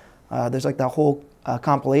heads. There's like that whole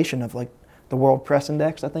compilation of like the World Press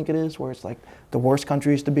Index, I think it is, where it's like the worst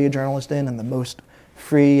countries to be a journalist in and the most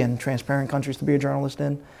free and transparent countries to be a journalist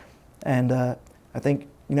in. And I think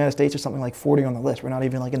the United States is something like 40 on the list. We're not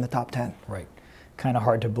even like in the top 10. Right. Kind of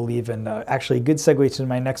hard to believe. And actually a good segue to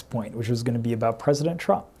my next point, which was going to be about President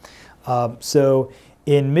Trump. So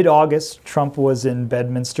in mid-August, Trump was in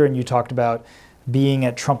Bedminster, and you talked about being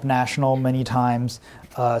at Trump National many times.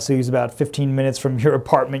 So he was about 15 minutes from your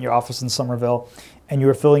apartment, your office in Somerville, and you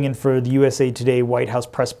were filling in for the USA Today White House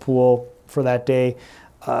press pool for that day.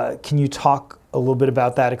 Can you talk a little bit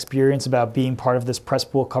about that experience, about being part of this press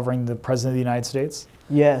pool covering the President of the United States?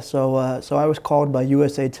 Yeah, so I was called by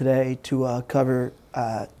USA Today to cover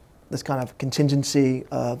this kind of contingency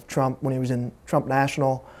of Trump when he was in Trump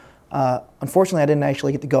National. Unfortunately, I didn't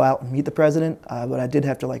actually get to go out and meet the president, but I did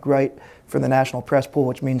have to like write for the national press pool,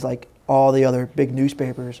 which means like all the other big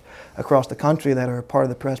newspapers across the country that are part of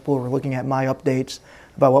the press pool were looking at my updates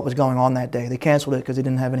about what was going on that day. They canceled it because they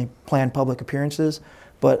didn't have any planned public appearances,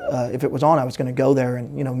 but if it was on, I was going to go there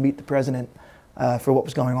and, you know, meet the president for what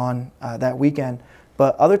was going on that weekend.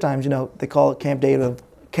 But other times, you know, they call it Camp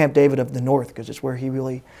David of the North, because it's where he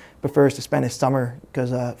really prefers to spend his summer,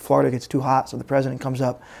 because Florida gets too hot, so the president comes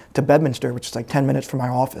up to Bedminster, which is like 10 minutes from my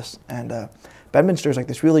office. And Bedminster is like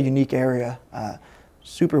this really unique area,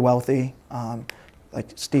 super wealthy. Like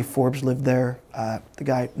Steve Forbes lived there. The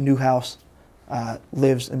guy Newhouse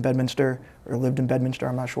lives in Bedminster, or lived in Bedminster,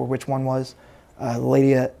 I'm not sure which one was. The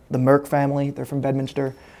lady at the Merck family, they're from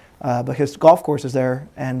Bedminster. But his golf course is there,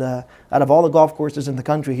 and out of all the golf courses in the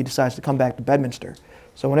country, he decides to come back to Bedminster.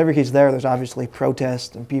 So whenever he's there, there's obviously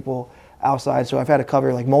protests and people outside. So I've had to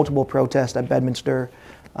cover like multiple protests at Bedminster,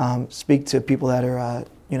 speak to people that are,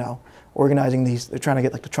 you know, organizing these. They're trying to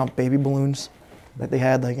get like the Trump baby balloons that they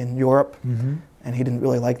had like in Europe, and he didn't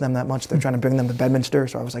really like them that much. They're trying to bring them to Bedminster,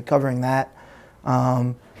 so I was like covering that.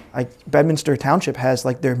 Bedminster Township has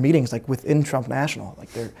like their meetings like within Trump National,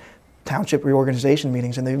 like their township reorganization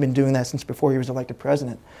meetings, and they've been doing that since before he was elected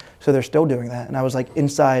president. So they're still doing that. And I was like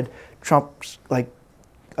inside Trump's like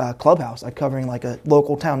clubhouse, like covering like a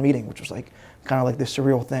local town meeting, which was like kind of like this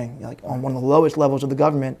surreal thing, like on one of the lowest levels of the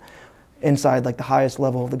government, inside like the highest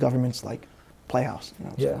level of the government's like playhouse. You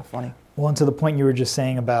know, it's kind of funny. Well, and to the point you were just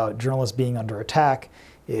saying about journalists being under attack,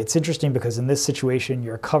 it's interesting because in this situation,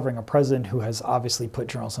 you're covering a president who has obviously put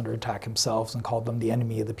journalists under attack himself and called them the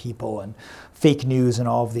enemy of the people and fake news and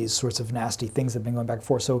all of these sorts of nasty things that have been going back and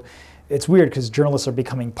forth. So it's weird because journalists are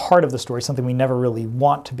becoming part of the story, something we never really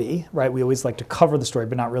want to be, right? We always like to cover the story,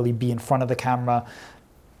 but not really be in front of the camera.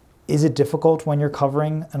 Is it difficult when you're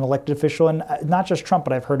covering an elected official? And not just Trump,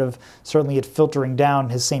 but I've heard of certainly it filtering down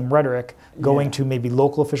his same rhetoric, going to maybe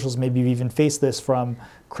local officials. Maybe you've even faced this from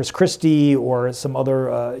Chris Christie or some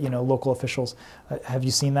other you know, local officials. Have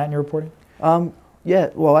you seen that in your reporting?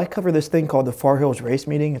 Yeah, well, I cover this thing called the Far Hills Race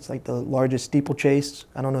Meeting. It's like the largest steeplechase.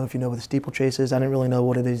 I don't know if you know what the steeplechase is. I didn't really know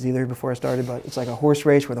what it is either before I started, but it's like a horse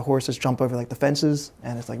race where the horses jump over like the fences,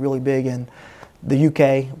 and it's like really big in the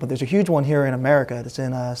UK, but there's a huge one here in America that's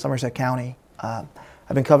in Somerset County. I've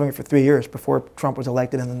been covering it for 3 years before Trump was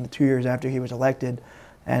elected, and then the 2 years after he was elected.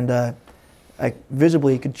 And I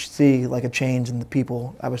visibly could see like a change in the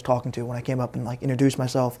people I was talking to when I came up and like introduced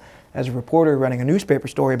myself as a reporter running a newspaper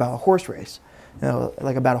story about a horse race, you know,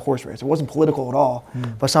 like about a horse race. It wasn't political at all,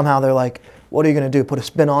 but somehow they're like, what are you going to do? Put a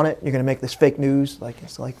spin on it? You're going to make this fake news? Like,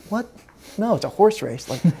 it's like, what? No, it's a horse race.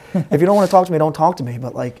 Like, if you don't want to talk to me, don't talk to me.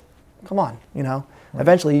 But like, come on, you know. Right.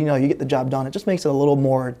 Eventually, you know, you get the job done. It just makes it a little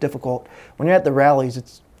more difficult. When you're at the rallies,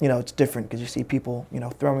 it's, you know, it's different because you see people, you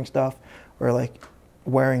know, throwing stuff or like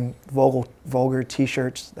wearing vulgar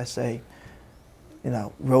T-shirts that say, you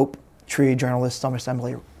know, rope, tree, journalist, some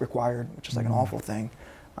assembly required, which is like an awful thing.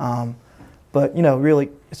 But, you know, really,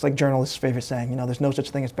 it's like journalists' favorite saying, you know, there's no such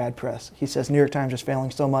thing as bad press. He says New York Times is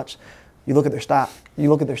failing so much. You look at their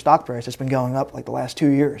stock price, it's been going up like the last 2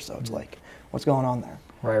 years. So it's like, what's going on there?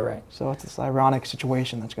 Right. So it's this ironic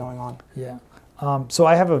situation that's going on. Yeah. So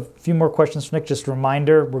I have a few more questions for Nick. Just a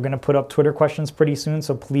reminder, we're going to put up Twitter questions pretty soon,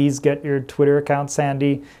 so please get your Twitter accounts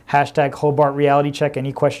handy. # Hobart Reality Check,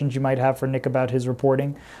 any questions you might have for Nick about his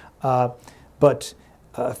reporting. But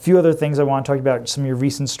a few other things I want to talk about, some of your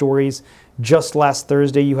recent stories. Just last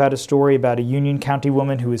Thursday, you had a story about a Union County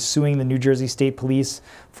woman who is suing the New Jersey State Police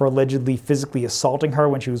for allegedly physically assaulting her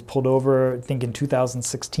when she was pulled over, I think in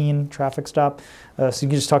 2016 traffic stop. So you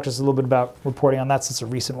can just talk to us a little bit about reporting on that, since it's a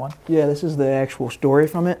recent one. Yeah, this is the actual story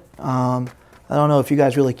from it. I don't know if you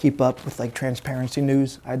guys really keep up with like transparency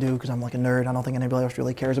news. I do, because I'm like a nerd. I don't think anybody else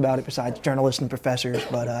really cares about it besides journalists and professors.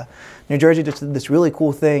 But New Jersey just did this really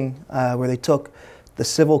cool thing where they took the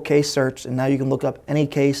civil case search, and now you can look up any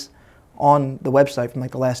case on the website from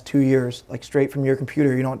like the last 2 years, like straight from your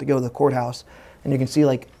computer. You don't have to go to the courthouse, and you can see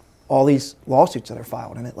like all these lawsuits that are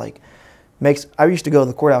filed. And it like makes, I used to go to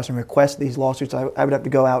the courthouse and request these lawsuits. I would have to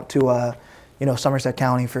go out to you know, Somerset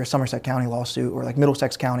County for a Somerset County lawsuit, or like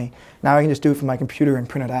Middlesex County. Now I can just do it from my computer and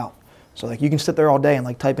print it out. So like you can sit there all day and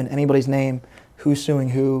like type in anybody's name, who's suing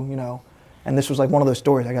who, you know. And this was like one of those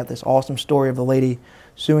stories. I got this awesome story of the lady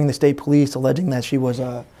suing the state police, alleging that she was,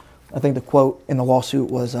 I think the quote in the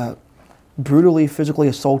lawsuit was, brutally physically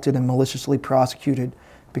assaulted and maliciously prosecuted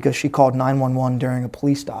because she called 911 during a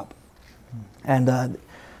police stop. And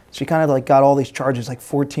she kind of like got all these charges, like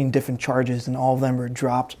 14 different charges, and all of them were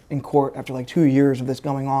dropped in court after like 2 years of this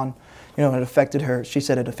going on. You know, it affected her. She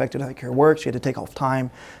said it affected like her work. She had to take off time.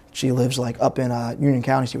 She lives like up in Union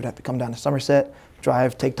County. She would have to come down to Somerset,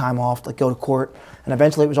 drive, take time off, like go to court. And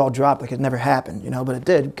eventually it was all dropped, like it never happened, you know, but it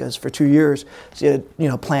did, because for 2 years she had, you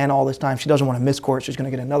know, planned all this time. She doesn't want to miss court. She's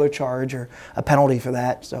going to get another charge or a penalty for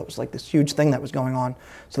that. So it was like this huge thing that was going on.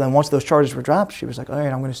 So then once those charges were dropped, she was like, all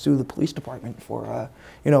right, I'm going to sue the police department for,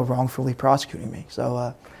 you know, wrongfully prosecuting me.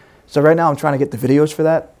 So, so right now I'm trying to get the videos for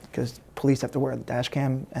that, because police have to wear the dash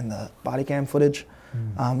cam and the body cam footage,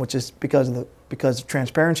 which is because of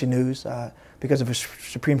transparency news. Because of a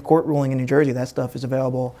Supreme Court ruling in New Jersey, that stuff is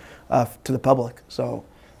available to the public. So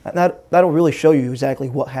that'll really show you exactly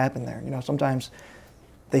what happened there. You know, sometimes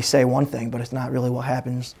they say one thing, but it's not really what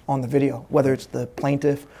happens on the video, whether it's the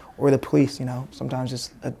plaintiff or the police. You know, sometimes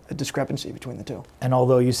it's a discrepancy between the two. And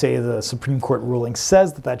although you say the Supreme Court ruling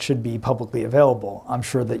says that that should be publicly available, I'm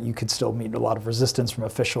sure that you could still meet a lot of resistance from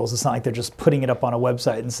officials. It's not like they're just putting it up on a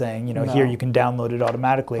website and saying, you know, here you can download it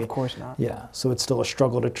automatically. Of course not. Yeah, so it's still a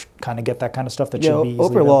struggle to kind of get that kind of stuff that should be easily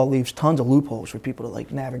Oprah law leaves tons of loopholes for people to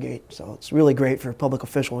like navigate. So it's really great for public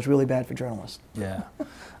officials, really bad for journalists. Yeah.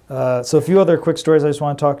 So a few other quick stories I just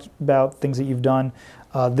want to talk about, things that you've done.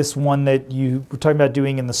 This one that you were talking about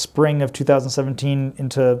doing in the spring of 2017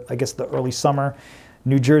 into, I guess, the early summer.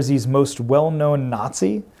 New Jersey's most well-known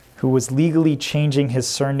Nazi, who was legally changing his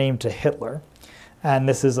surname to Hitler. And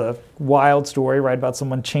this is a wild story, right, about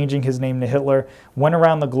someone changing his name to Hitler, went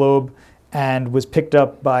around the globe and was picked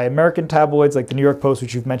up by American tabloids like the New York Post,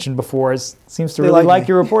 which you've mentioned before, seems to really like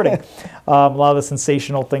your reporting. A lot of the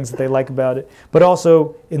sensational things that they like about it. But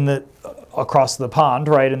also in the across the pond,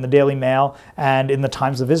 right, in the Daily Mail and in the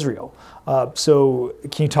Times of Israel. So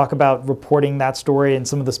can you talk about reporting that story and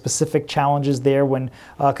some of the specific challenges there when,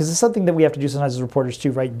 because it's something that we have to do sometimes as reporters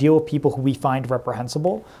too, right? Deal with people who we find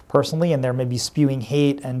reprehensible personally, and they're maybe spewing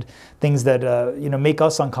hate and things that, you know, make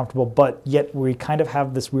us uncomfortable, but yet we kind of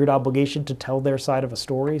have this weird obligation to tell their side of a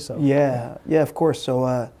story. So yeah, of course.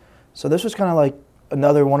 So, so this was kind of like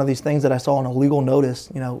another one of these things that I saw in a legal notice.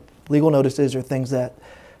 You know, legal notices are things that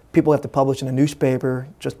people have to publish in a newspaper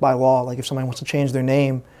just by law. Like if somebody wants to change their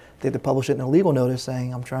name, they have to publish it in a legal notice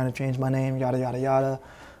saying, I'm trying to change my name, yada, yada,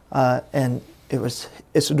 yada. And it was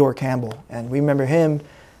Isidore Campbell. And we remember him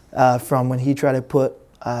from when he tried to put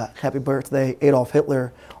happy birthday Adolf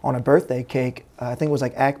Hitler on a birthday cake. I think it was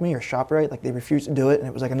like Acme or ShopRite, like they refused to do it, and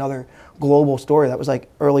it was like another global story. That was like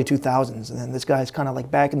early 2000s, and then this guy's kind of like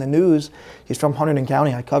back in the news. He's from Hunterdon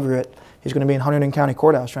County, I cover it. He's going to be in Hunterdon County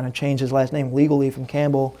Courthouse trying to change his last name legally from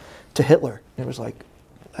Campbell to Hitler. It was like,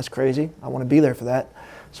 that's crazy. I want to be there for that.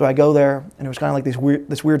 So I go there, and it was kind of like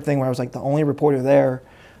this weird thing where I was like the only reporter there.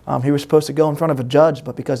 He was supposed to go in front of a judge,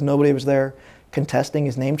 but because nobody was there contesting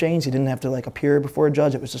his name change, he didn't have to like appear before a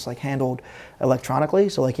judge. It was just like handled electronically.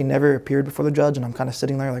 So like he never appeared before the judge, and I'm kind of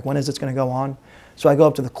sitting there like, when is this going to go on? So I go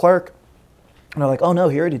up to the clerk, and they're like, oh no,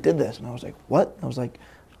 he already did this. And I was like, what? I was like,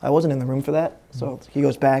 I wasn't in the room for that. So he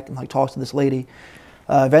goes back and like talks to this lady.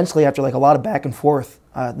 Eventually, after like a lot of back and forth,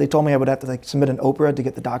 they told me I would have to like submit an Oprah to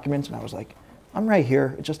get the documents, and I was like, I'm right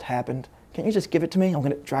here. It just happened. Can't you just give it to me? I'm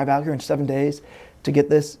going to drive out here in 7 days to get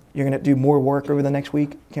this. You're going to do more work over the next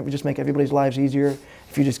week. Can't we just make everybody's lives easier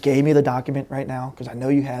if you just gave me the document right now? Because I know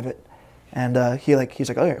you have it. And he's like,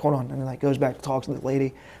 okay, hold on. And then like goes back to talk to the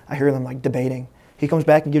lady. I hear them like debating. He comes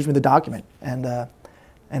back and gives me the document, and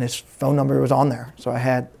his phone number was on there. So I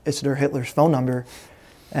had Isidor Hitler's phone number.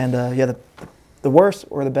 And yeah, the worst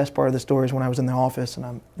or the best part of the story is when I was in the office and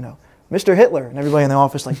I'm, Mr. Hitler, and everybody in the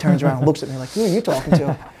office like turns around and looks at me like, who are you talking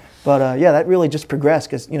to? But yeah, that really just progressed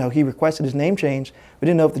because, he requested his name change. We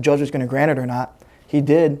didn't know if the judge was going to grant it or not. He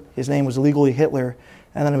did. His name was legally Hitler.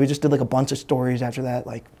 And then we just did like a bunch of stories after that.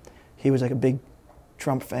 Like he was like a big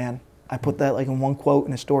Trump fan. I put that like in one quote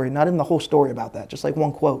in a story, not in the whole story about that, just like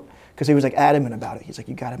one quote, because he was like adamant about it. He's like,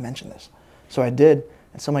 you got to mention this. So I did,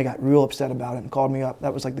 and somebody got real upset about it and called me up.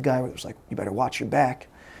 That was like the guy who was like, you better watch your back.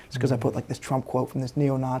 It's because I put like this Trump quote from this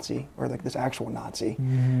neo-Nazi or like this actual Nazi.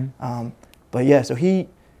 But yeah, so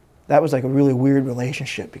that was like a really weird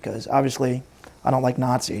relationship because obviously I don't like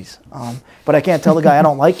Nazis. But I can't tell the guy I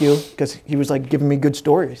don't like you because he was like giving me good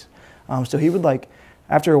stories. So he would like,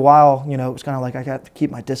 after a while, it was kind of like I got to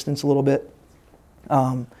keep my distance a little bit.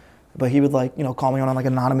 But he would like, call me on like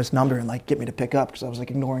an anonymous number and like get me to pick up because I was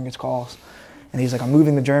like ignoring his calls. And he's like, I'm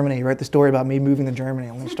moving to Germany. He wrote the story about me moving to Germany.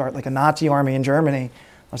 I'm going to start like a Nazi army in Germany.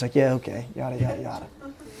 I was like, yeah, okay, yada, yada, yada.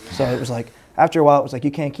 So it was like, after a while, it was like,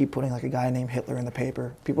 you can't keep putting like a guy named Hitler in the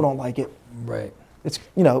paper. People don't like it. Right. It's,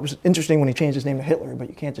 it was interesting when he changed his name to Hitler, but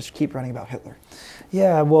you can't just keep writing about Hitler.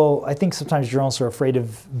 Yeah, well, I think sometimes journalists are afraid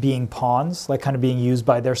of being pawns, like kind of being used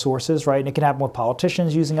by their sources, right? And it can happen with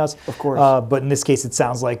politicians using us. Of course. But in this case, it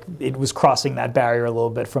sounds like it was crossing that barrier a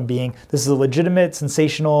little bit from being, this is a legitimate,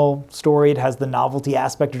 sensational story. It has the novelty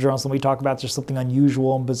aspect of journalism we talk about. There's something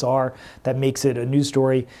unusual and bizarre that makes it a news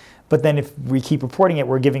story. But then if we keep reporting it,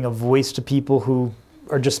 we're giving a voice to people who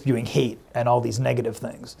are just spewing hate and all these negative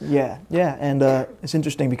things. Yeah, and it's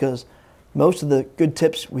interesting because most of the good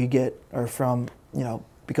tips we get are from,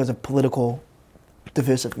 because of political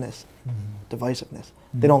divisiveness.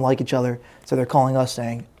 They don't like each other, so they're calling us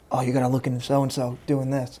saying, oh, you got to look into so-and-so doing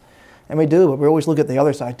this. And we do, but we always look at the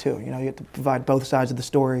other side too. You have to provide both sides of the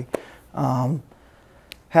story.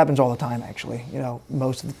 Happens all the time, actually.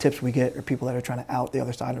 Most of the tips we get are people that are trying to out the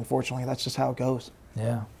other side, unfortunately. That's just how it goes.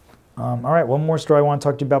 Yeah. All right, one more story I want to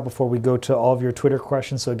talk to you about before we go to all of your Twitter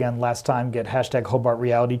questions. So again, last time, get hashtag Hobart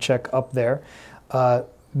Reality Check up there.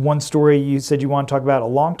 One story you said you want to talk about, a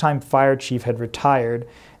longtime fire chief had retired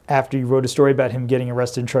after you wrote a story about him getting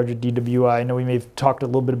arrested in charge of DWI. I know we may have talked a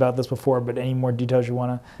little bit about this before, but any more details you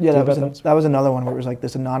want to that was another one where it was like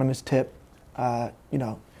this anonymous tip.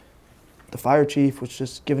 The fire chief was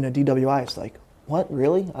just given a DWI. It's like, what,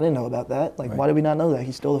 really? I didn't know about that. Like, why did we not know that?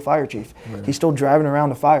 He's still the fire chief. Right. He's still driving around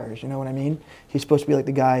the fires, you know what I mean? He's supposed to be like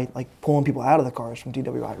the guy like pulling people out of the cars from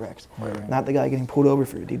DWI wrecks, not the guy getting pulled over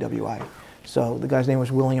for a DWI. So the guy's name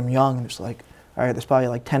was William Young, and it's like, all right, there's probably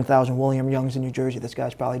like 10,000 William Youngs in New Jersey. This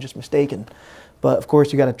guy's probably just mistaken. But of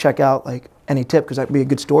course, you got to check out like any tip because that'd be a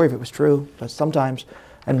good story if it was true. But sometimes,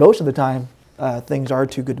 and most of the time, things are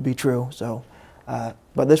too good to be true. So,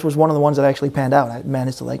 but this was one of the ones that actually panned out. I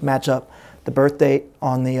managed to like match up the birth date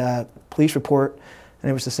on the police report, and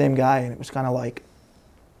it was the same guy, and it was kind of like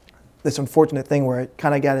this unfortunate thing where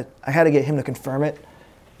I had to get him to confirm it,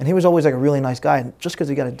 and he was always like a really nice guy, and just because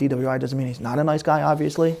he got a DWI doesn't mean he's not a nice guy,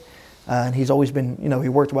 obviously, and he's always been, he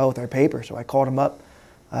worked well with our paper, so I called him up,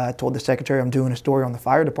 told the secretary I'm doing a story on the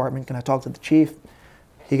fire department, can I talk to the chief?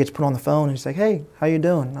 He gets put on the phone, and he's like, hey, how you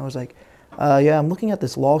doing? And I was like, yeah, I'm looking at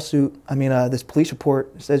this this police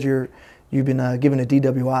report. It says you've been given a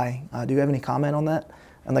DWI. Do you have any comment on that?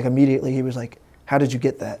 And like immediately he was like, how did you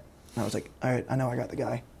get that? And I was like, all right, I know I got the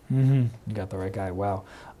guy. You got the right guy, wow.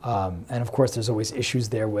 And of course there's always issues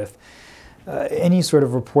there with any sort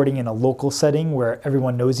of reporting in a local setting where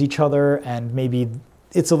everyone knows each other and maybe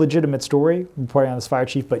it's a legitimate story reporting on this fire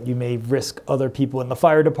chief, but you may risk other people in the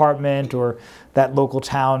fire department or that local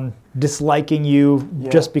town disliking you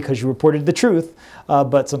just because you reported the truth.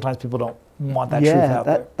 But sometimes people don't want that truth out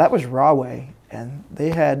there. That was Rahway, and they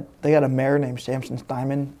had a mayor named Samson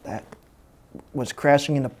Steinman that was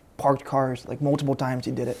crashing into parked cars like multiple times.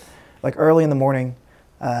 He did it like early in the morning,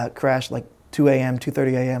 crashed like 2 a.m.,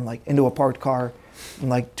 2:30 a.m. like into a parked car, and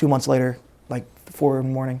like 2 months later, like 4 in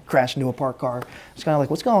the morning, crashed into a parked car. It's kind of like,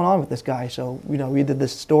 what's going on with this guy? So, we did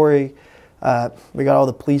this story. We got all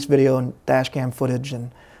the police video and dash cam footage,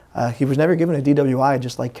 and he was never given a DWI,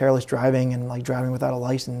 just like careless driving and like driving without a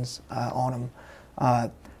license on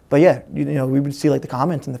him. But yeah, we would see like the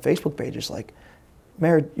comments in the Facebook pages like,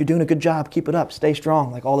 Mayor, you're doing a good job, keep it up, stay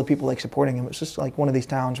strong. Like all the people like supporting him. It's just like one of these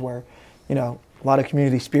towns where, a lot of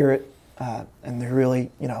community spirit, and they're really,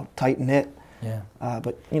 tight knit. Yeah.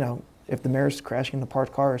 But if the mayor's crashing into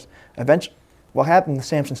parked cars, eventually, what happened to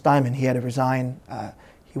Samson Steinman, he had to resign.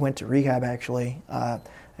 He went to rehab actually, and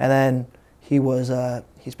then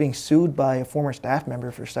he's being sued by a former staff member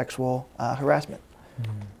for sexual harassment.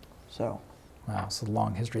 So. Wow, it's a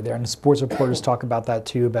long history there. And the sports reporters talk about that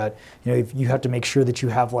too, about, if you have to make sure that you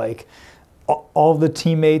have like all the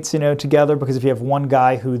teammates, together, because if you have one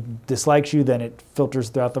guy who dislikes you, then it filters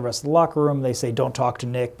throughout the rest of the locker room. They say, don't talk to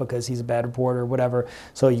Nick because he's a bad reporter or whatever.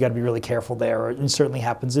 So you got to be really careful there. It certainly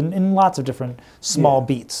happens in lots of different small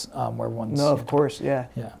beats where one's... No, of course, yeah.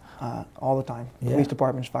 Yeah. All the time. Yeah. Police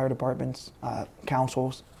departments, fire departments,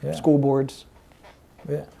 councils, Yeah. school boards.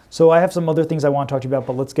 Yeah. So I have some other things I want to talk to you about,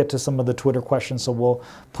 but let's get to some of the Twitter questions. So we'll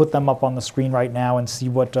put them up on the screen right now and see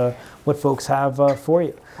what folks have for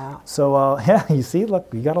you. Wow. So yeah, you see,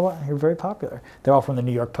 look, you got a lot. You're very popular. They're all from the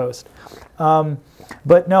New York Post.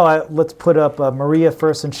 But no, let's put up Maria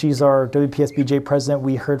first, and she's our WPSBJ president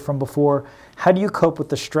we heard from before. How do you cope with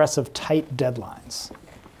the stress of tight deadlines?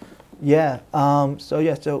 Yeah.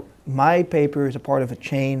 So my paper is a part of a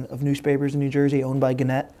chain of newspapers in New Jersey owned by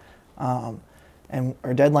Gannett. And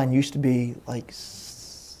our deadline used to be like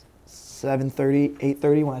 7:30,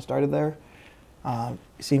 8:30 when I started there. It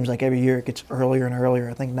seems like every year it gets earlier and earlier.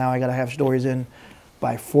 I think now I got to have stories in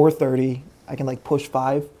by 4:30. I can like push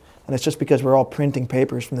 5, and it's just because we're all printing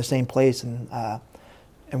papers from the same place, and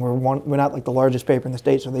we're not like the largest paper in the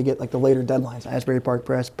state, so they get like the later deadlines. Asbury Park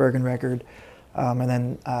Press, Bergen Record, and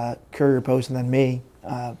then Courier Post, and then me.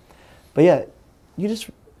 But yeah,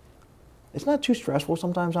 it's not too stressful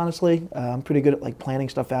sometimes, honestly. I'm pretty good at like planning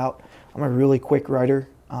stuff out. I'm a really quick writer.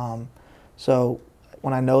 So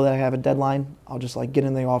when I know that I have a deadline, I'll just like get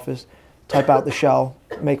in the office, type out the shell,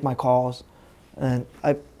 make my calls. And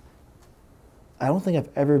I don't think I've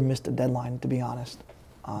ever missed a deadline, to be honest,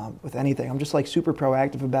 with anything. I'm just like super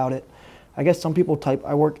proactive about it. I guess some people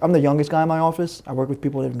I'm the youngest guy in my office. I work with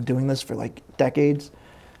people that have been doing this for like decades.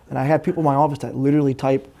 And I have people in my office that literally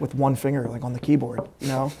type with one finger, like on the keyboard,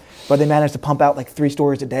 But they manage to pump out like 3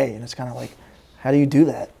 stories a day, and it's kind of like, how do you do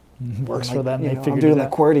that? Works for them. They figured I'm doing it like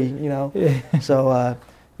out. QWERTY, Yeah. So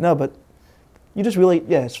no, but you just really,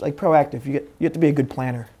 it's like proactive. You have to be a good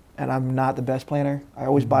planner, and I'm not the best planner. I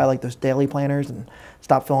always buy like those daily planners and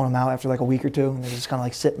stop filling them out after like a week or 2, and they just kind of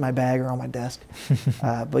like sit in my bag or on my desk.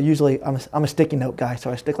 But usually I'm a sticky note guy,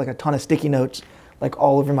 so I stick like a ton of sticky notes like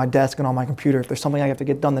all over my desk and on my computer. If there's something I have to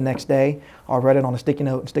get done the next day, I'll write it on a sticky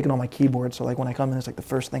note and stick it on my keyboard. So like when I come in, it's like the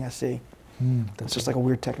first thing I see. It's just like a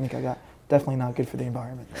weird technique I got. Definitely not good for the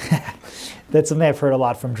environment. That's something I've heard a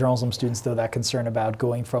lot from journalism students, though, that concern about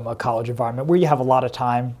going from a college environment where you have a lot of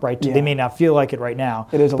time, right? They may not feel like it right now,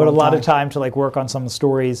 it is but a lot of time to like work on some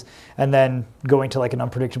stories, and then going to like an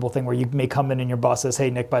unpredictable thing where you may come in and your boss says, hey,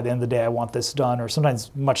 Nick, by the end of the day, I want this done, or sometimes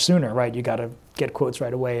much sooner, right? You got to get quotes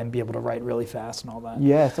right away and be able to write really fast and all that.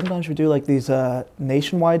 Yeah, sometimes we do like these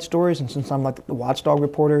nationwide stories, and since I'm like the Watchdog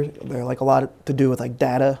reporter, they're like a lot to do with like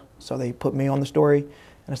data, so they put me on the story,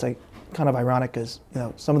 and it's like kind of ironic because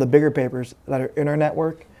some of the bigger papers that are in our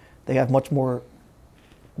network, they have much more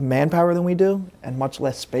manpower than we do and much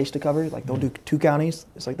less space to cover. Like they'll do 2 counties,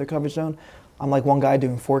 it's like their coverage zone. I'm like one guy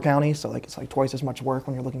doing 4 counties, so like it's like twice as much work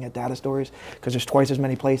when you're looking at data stories because there's twice as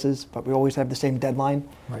many places, but we always have the same deadline.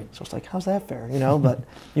 Right. So it's like, how's that fair? But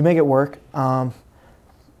you make it work.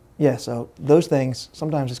 Yeah, so those things,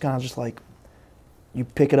 sometimes it's kind of just like you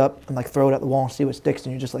pick it up and like throw it at the wall and see what sticks,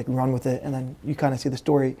 and you just like run with it, and then you kind of see the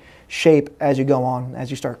story shape as you go on, as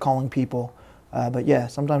you start calling people. But yeah,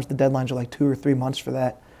 sometimes the deadlines are like 2 or 3 months for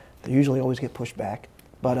that. They usually always get pushed back.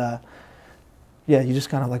 But yeah, you just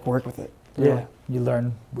kind of like work with it. Really. Yeah, you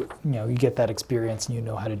learn, you get that experience and you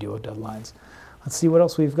know how to deal with deadlines. Let's see what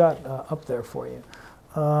else we've got up there for you.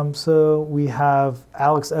 So we have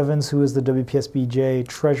Alex Evans, who is the WPSBJ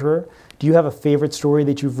treasurer. Do you have a favorite story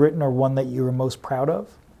that you've written or one that you were most proud of?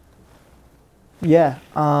 Yeah,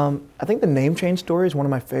 I think the name change story is one of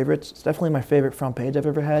my favorites. It's definitely my favorite front page I've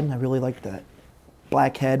ever had. And I really like that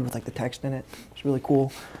black head with like the text in it. It's really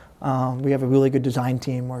cool. We have a really good design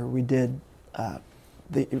team where we did,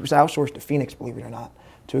 it was outsourced to Phoenix, believe it or not,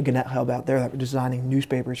 to a Gannett hub out there that were designing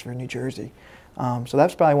newspapers for New Jersey. So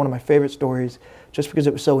that's probably one of my favorite stories just because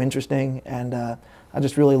it was so interesting, and I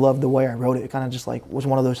just really loved the way I wrote it. It kind of just like was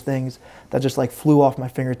one of those things that just like flew off my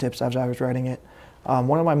fingertips as I was writing it.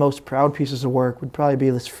 One of my most proud pieces of work would probably be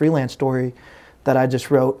this freelance story that I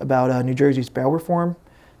just wrote about New Jersey's bail reform.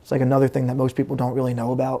 It's like another thing that most people don't really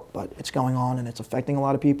know about, but it's going on and it's affecting a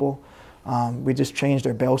lot of people. We just changed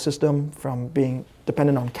our bail system from being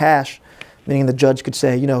dependent on cash, meaning the judge could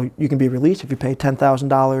say, you know, you can be released if you pay $10,000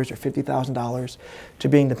 or $50,000, to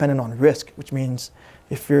being dependent on risk, which means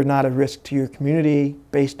if you're not a risk to your community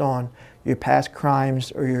based on your past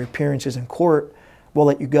crimes or your appearances in court, we'll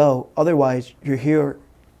let you go. Otherwise, you're here,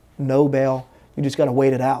 no bail. You just got to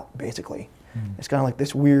wait it out, basically. It's kind of like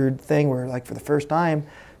this weird thing where, like, for the first time,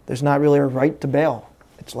 there's not really a right to bail.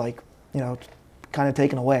 It's like, you know, it's kind of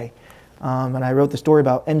taken away. And I wrote the story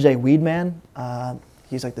about NJ Weedman.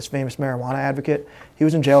 He's like this famous marijuana advocate. He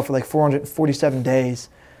was in jail for like 447 days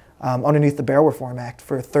underneath the Bail Reform Act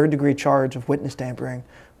for a third-degree charge of witness tampering,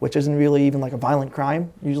 which isn't really even like a violent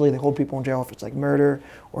crime. Usually they hold people in jail if it's like murder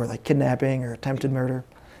or like kidnapping or attempted murder.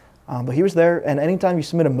 But he was there, and anytime you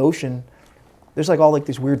submit a motion, there's like all like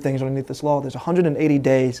these weird things underneath this law. There's 180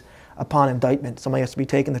 days upon indictment. Somebody has to be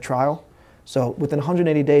taken to trial. So within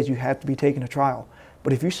 180 days, you have to be taken to trial.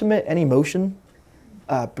 But if you submit any motion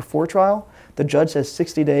before trial, the judge has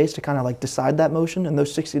 60 days to kind of like decide that motion, and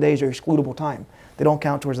those 60 days are excludable time. They don't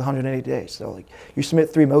count towards the 180 days. So like you submit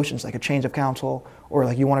 3 motions, like a change of counsel, or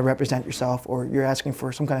like you want to represent yourself, or you're asking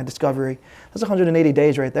for some kind of discovery. That's 180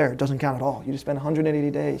 days right there. It doesn't count at all. You just spend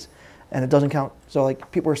 180 days, and it doesn't count. So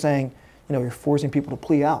like people are saying, you know, you're forcing people to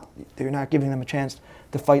plea out. You're not giving them a chance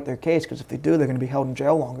to fight their case, because if they do, they're going to be held in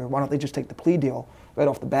jail longer. Why don't they just take the plea deal right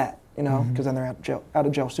off the bat, you know, because then they're out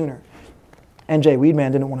of jail sooner. NJ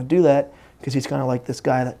Weedman didn't want to do that because he's kind of like this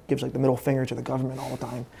guy that gives like the middle finger to the government all the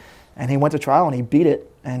time. And he went to trial and he beat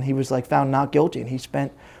it, and he was like found not guilty, and he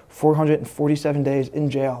spent 447 days in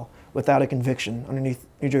jail without a conviction underneath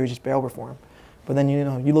New Jersey's bail reform. But then, you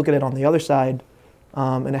know, you look at it on the other side,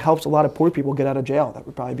 and it helps a lot of poor people get out of jail that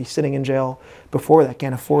would probably be sitting in jail before that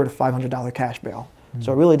can't afford a $500 cash bail.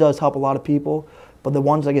 So it really does help a lot of people, but the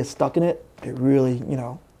ones that get stuck in it, it really, you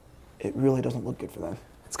know, it really doesn't look good for them.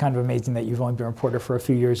 It's kind of amazing that you've only been a reporter for a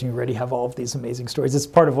few years and you already have all of these amazing stories. It's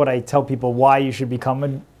part of what I tell people why you should become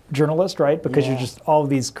a journalist, right? Because you're just all of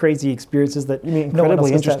these crazy experiences that you meet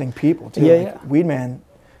incredibly interesting people too. Yeah, like Weedman,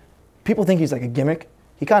 people think he's like a gimmick.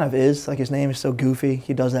 He kind of is. Like, his name is so goofy.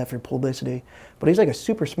 He does that for publicity. But he's like a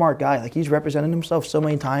super smart guy. Like, he's represented himself so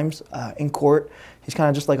many times in court. He's kind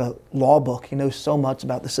of just like a law book. He knows so much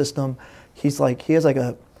about the system. He's like, he has like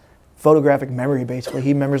a photographic memory, basically.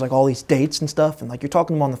 He remembers like all these dates and stuff. And like, you're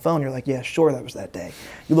talking to him on the phone, you're like, yeah, sure, that was that day.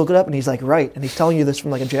 You look it up and he's like, right. And he's telling you this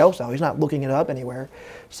from like a jail cell. He's not looking it up anywhere.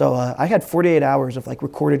 So I had 48 hours of like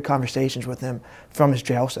recorded conversations with him from his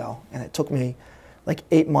jail cell. And it took me like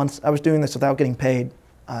 8 months. I was doing this without getting paid.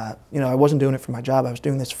 You know, I wasn't doing it for my job. I was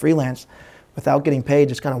doing this freelance without getting paid,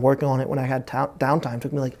 just kind of working on it when I had downtime. It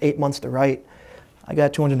took me like 8 months to write. I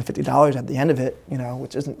got $250 at the end of it, you know,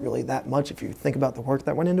 which isn't really that much if you think about the work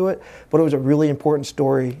that went into it. But it was a really important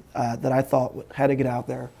story that I thought had to get out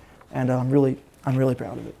there, and I'm really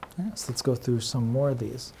proud of it. Yes, let's go through some more of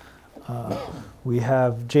these. We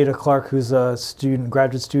have Jada Clark, who's a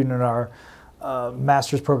graduate student in our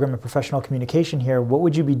master's program in professional communication here. What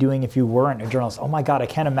would you be doing if you weren't a journalist? Oh my God, I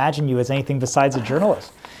can't imagine you as anything besides a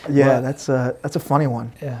journalist. Yeah, that's a funny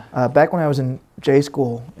one. Yeah. Back when I was in J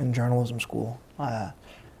school, in journalism school,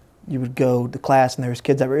 you would go to class, and there was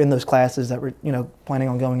kids that were in those classes that were, you know, planning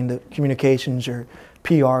on going into communications or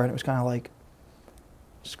PR, and it was kind of like,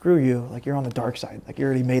 screw you, like, you're on the dark side, like, you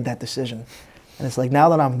already made that decision. And it's like, now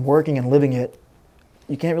that I'm working and living it,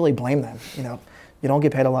 you can't really blame them, you know. You don't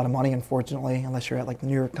get paid a lot of money, unfortunately, unless you're at like the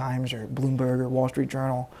New York Times or Bloomberg or Wall Street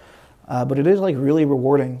Journal. But it is like really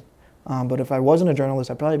rewarding. But if I wasn't a journalist,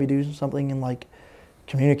 I'd probably be doing something in like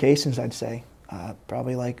communications, I'd say.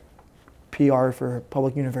 Probably like PR for a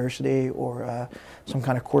public university, or some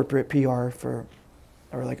kind of corporate PR for,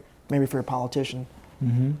 or like maybe for a politician.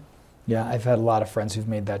 Yeah, I've had a lot of friends who've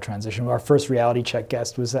made that transition. Our first reality check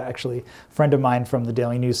guest was actually a friend of mine from the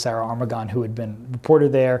Daily News, Sarah Armagon, who had been a reporter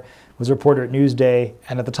there, was a reporter at Newsday,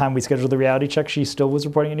 and at the time we scheduled the reality check, she still was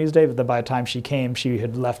reporting at Newsday, but then by the time she came, she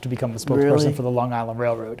had left to become the spokesperson for the Long Island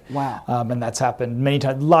Railroad. Wow. And that's happened many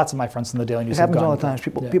times. Lots of my friends from the Daily News It have happens gone. all the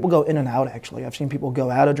time. People go in and out, actually. I've seen people go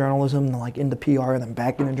out of journalism and like into PR and then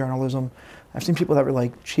back into journalism. I've seen people that were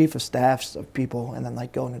like chief of staffs of people and then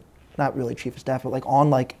like go into, not really chief of staff, but like on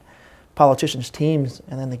like politicians' teams,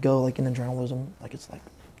 and then they go like into journalism. Like it's like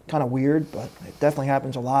kind of weird, but it definitely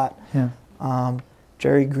happens a lot. Yeah.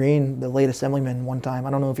 Jerry Green, the late assemblyman, one time, I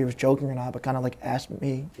don't know if he was joking or not, but kind of like asked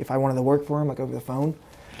me if I wanted to work for him, like over the phone.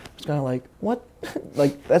 I was kind of like, what?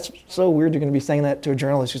 Like, that's so weird you're going to be saying that to a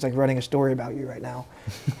journalist who's like writing a story about you right now.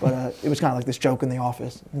 But it was kind of like this joke in the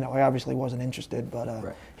office. You know, I obviously wasn't interested, but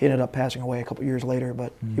right. He ended up passing away a couple years later.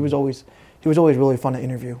 But he was always really fun to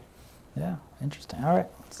interview. Yeah, interesting. All right.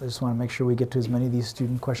 So I just want to make sure we get to as many of these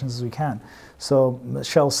student questions as we can. So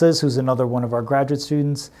Michelle says, who's another one of our graduate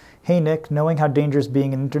students, hey Nick, knowing how dangerous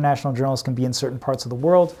being an international journalist can be in certain parts of the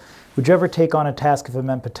world, would you ever take on a task if it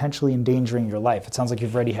meant potentially endangering your life? It sounds like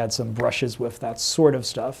you've already had some brushes with that sort of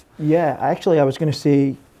stuff. Yeah, actually I was going to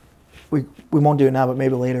see, we won't do it now, but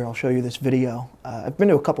maybe later I'll show you this video. I've been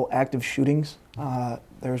to a couple active shootings.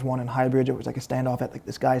 There was one in Highbridge. It was like a standoff at like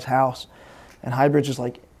this guy's house. And Highbridge is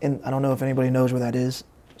like, I don't know if anybody knows where that is.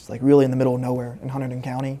 It's like really in the middle of nowhere in Hunterdon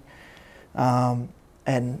County.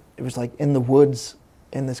 And it was like in the woods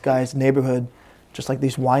in this guy's neighborhood, just like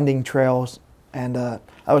these winding trails. And I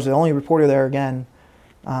was the only reporter there again.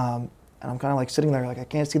 And I'm kind of like sitting there, like I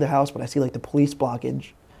can't see the house, but I see like the police blockage.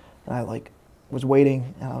 And I like was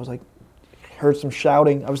waiting, and I was like, heard some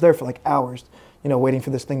shouting. I was there for like hours, you know, waiting for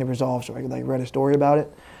this thing to resolve so I could like write a story about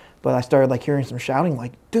it. But I started like hearing some shouting,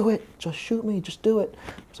 like, do it, just shoot me, just do it.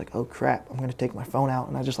 I was like, oh crap, I'm gonna take my phone out.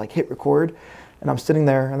 And I just like hit record, and I'm sitting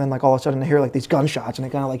there, and then like all of a sudden I hear like these gunshots, and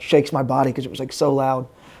it kind of like shakes my body because it was like so loud.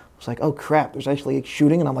 I was like, oh crap, there's actually like,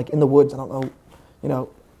 shooting, and I'm like in the woods. I don't know, you know,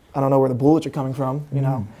 I don't know where the bullets are coming from, you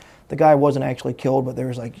know. The guy wasn't actually killed, but there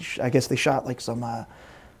was like, I guess they shot like some, I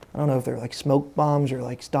don't know if they were like smoke bombs or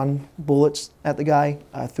like stun bullets at the guy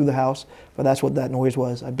through the house, but that's what that noise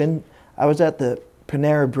was. I was at the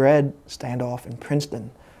Panera Bread standoff in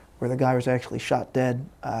Princeton, where the guy was actually shot dead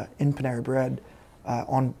in Panera Bread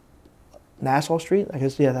on Nassau Street. I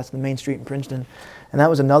guess, yeah, that's the main street in Princeton. And that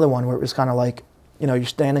was another one where it was kind of like, you know, you're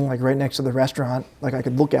standing like right next to the restaurant, like I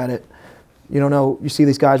could look at it. You don't know, you see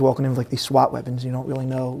these guys walking in with like these SWAT weapons. You don't really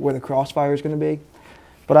know where the crossfire is going to be.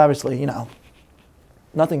 But obviously, you know,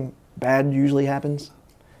 nothing bad usually happens.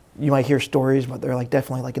 You might hear stories, but they're like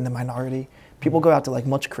definitely like in the minority. People go out to like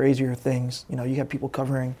much crazier things. You know, you have people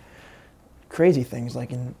covering crazy things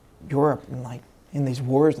like in Europe and like in these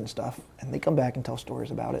wars and stuff, and they come back and tell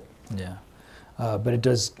stories about it. Yeah. But it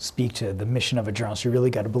does speak to the mission of a journalist. You really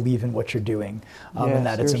got to believe in what you're doing, and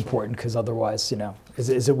that it's important, because otherwise, you know,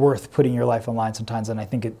 is it worth putting your life on line sometimes? And I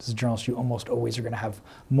think as a journalist, you almost always are going to have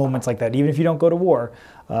moments like that. Even if you don't go to war,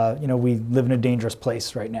 you know, we live in a dangerous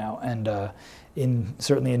place right now, and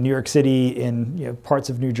certainly in New York City, in parts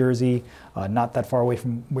of New Jersey, not that far away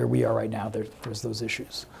from where we are right now, there's those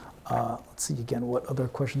issues. Let's see again what other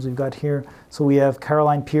questions we've got here. So we have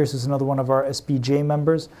Caroline Pierce, who's another one of our SBJ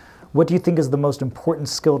members. What do you think is the most important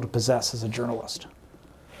skill to possess as a journalist?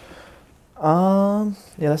 Yeah,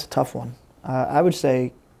 that's a tough one. I would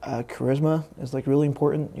say charisma is like really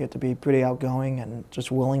important. You have to be pretty outgoing and just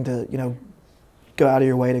willing to, you know, go out of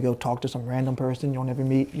your way to go talk to some random person you'll never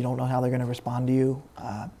meet. You don't know how they're going to respond to you.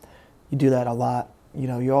 You do that a lot. You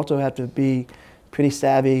know, you also have to be pretty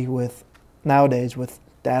savvy with, nowadays, with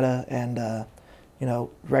data and, you know,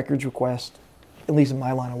 records requests, at least in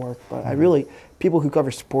my line of work. But I really, people who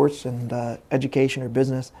cover sports and education or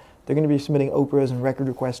business, they're going to be submitting Oprahs and record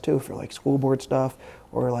requests too for like school board stuff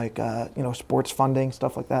or like, you know, sports funding,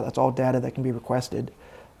 stuff like that. That's all data that can be requested.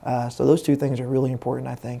 So those two things are really important,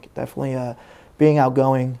 I think. Definitely being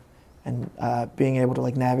outgoing and being able to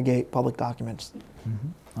like navigate public documents.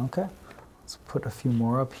 Mm-hmm. Okay, let's put a few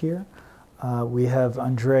more up here. We have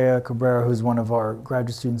Andrea Cabrera, who's one of our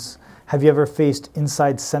graduate students. Have you ever faced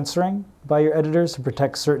inside censoring by your editors to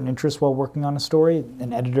protect certain interests while working on a story?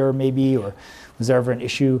 An editor maybe, or was there ever an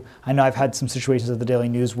issue? I know I've had some situations at the Daily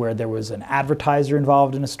News where there was an advertiser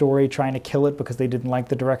involved in a story trying to kill it because they didn't like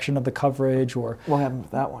the direction of the coverage. Or what happened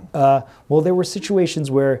with that one? Well, there were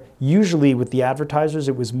situations where usually with the advertisers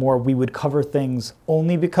it was more we would cover things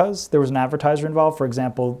only because there was an advertiser involved. For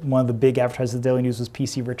example, one of the big advertisers of the Daily News was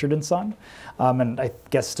P.C. Richard & Son, and I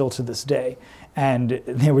guess still to this day. And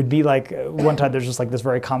there would be like, one time there's just like this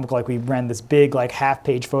very comical, like we ran this big like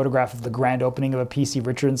half-page photograph of the grand opening of a PC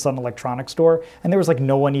Richard & Son electronics store, and there was like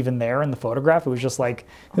no one even there in the photograph. It was just like,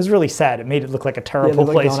 it was really sad. It made it look like a terrible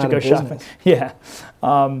place to go shopping. Yeah.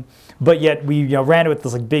 But yet we ran it with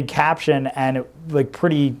this like big caption, and it like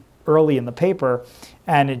pretty early in the paper,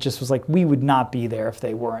 and it just was like, we would not be there if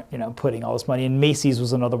they weren't putting all this money. And Macy's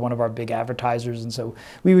was another one of our big advertisers, and so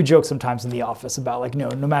we would joke sometimes in the office about like, no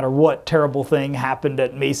matter what terrible thing happened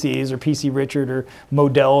at Macy's or PC Richard or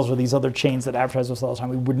Modell's or these other chains that advertise us all the time,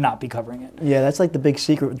 we would not be covering it. Yeah, that's like the big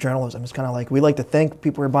secret with journalism. It's kind of like, we like to think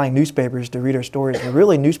people are buying newspapers to read our stories, but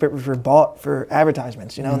really newspapers were bought for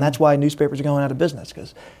advertisements, and that's why newspapers are going out of business,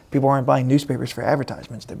 because people aren't buying newspapers for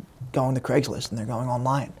advertisements. They're going to Craigslist and they're going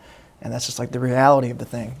online. And that's just like the reality of the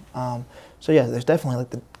thing. So yeah, there's definitely like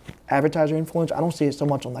the advertiser influence. I don't see it so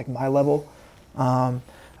much on like my level. I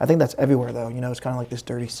think that's everywhere though. It's kind of like this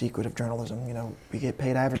dirty secret of journalism. We get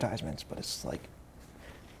paid advertisements, but it's like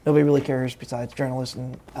nobody really cares besides journalists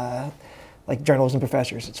and like journalism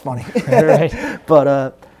professors. It's funny. Right.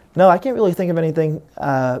 But no, I can't really think of anything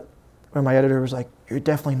where my editor was like, "You're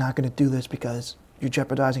definitely not going to do this because you're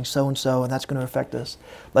jeopardizing so and so, and that's going to affect us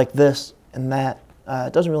like this and that."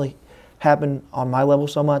 It doesn't really happen on my level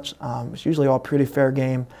so much. It's usually all pretty fair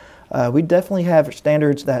game. We definitely have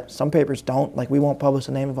standards that some papers don't. Like, we won't publish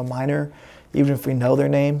the name of a minor, even if we know their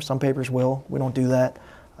name. Some papers will. We don't do that.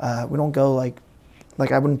 We don't go like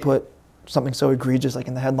I wouldn't put something so egregious like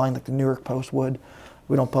in the headline like the New York Post would.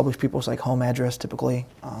 We don't publish people's like home address typically.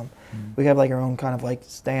 We have like our own kind of like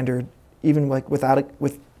standard, even like without it.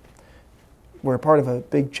 We're a part of a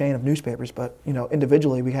big chain of newspapers, but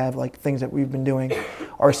individually we have like things that we've been doing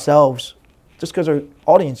ourselves, just because our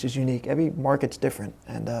audience is unique. Every market's different,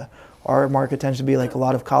 and our market tends to be like a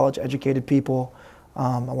lot of college-educated people,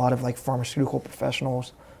 a lot of like pharmaceutical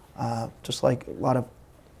professionals, just like a lot of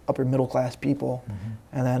upper middle-class people,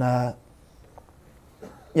 and then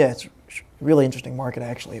yeah, it's a really interesting market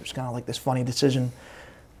actually. It was kind of like this funny decision.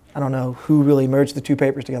 I don't know who really merged the two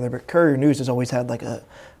papers together, but Courier News has always had like a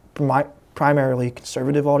primarily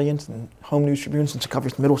conservative audience, and Home News Tribune, since it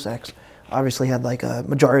covers Middlesex, obviously had like a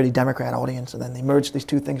majority Democrat audience, and then they merged these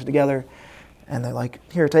two things together, and they're like,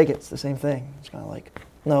 here, take it, it's the same thing. It's kind of like,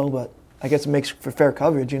 no, but I guess it makes for fair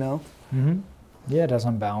coverage, Yeah, it has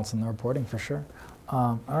some balance in the reporting for sure.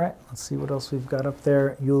 All right, let's see what else we've got up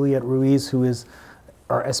there. Juliet Ruiz, who is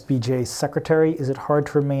our SBJ secretary. Is it hard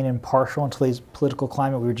to remain impartial in today's political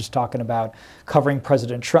climate? We were just talking about covering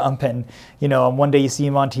President Trump, and one day you see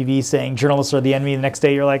him on TV saying journalists are the enemy, the next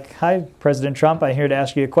day you're like, hi, President Trump, I'm here to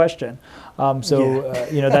ask you a question.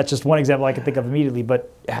 That's just one example I can think of immediately,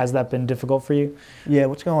 but has that been difficult for you? Yeah,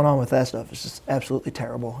 what's going on with that stuff is just absolutely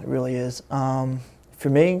terrible. It really is. For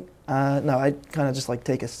me, no, I kind of just like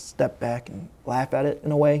take a step back and laugh at it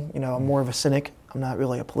in a way. I'm more of a cynic. I'm not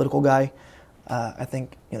really a political guy. I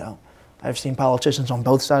think, I've seen politicians on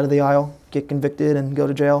both sides of the aisle get convicted and go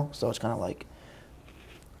to jail, so it's kind of like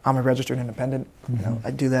I'm a registered independent.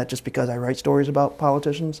 I do that just because I write stories about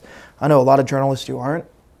politicians. I know a lot of journalists who aren't,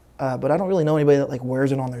 but I don't really know anybody that like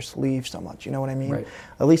wears it on their sleeve so much. You know what I mean? Right.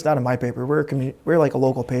 At least not in my paper. We're like a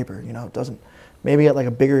local paper. It doesn't. Maybe at like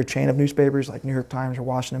a bigger chain of newspapers like New York Times or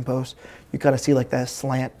Washington Post, you kind of see like that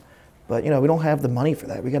slant. But we don't have the money for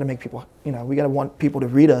that. We got to make people, we got to want people to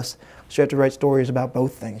read us. So you have to write stories about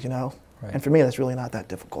both things, Right. And for me, that's really not that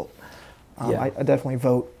difficult. I definitely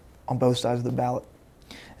vote on both sides of the ballot.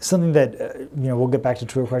 Something that, we'll get back to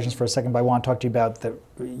Twitter questions for a second, but I want to talk to you about that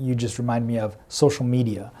you just remind me of social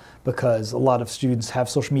media, because a lot of students have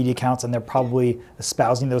social media accounts and they're probably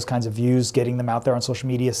espousing those kinds of views, getting them out there on social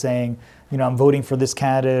media saying, I'm voting for this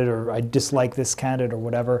candidate, or I dislike this candidate, or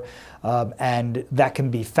whatever. And that can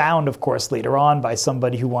be found, of course, later on by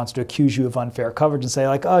somebody who wants to accuse you of unfair coverage and say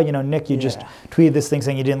like, oh, Nick, you just tweeted this thing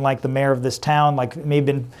saying you didn't like the mayor of this town, like maybe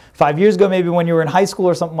been 5 years ago, maybe when you were in high school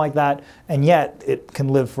or something like that, and yet it can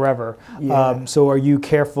live forever. Yeah. So are you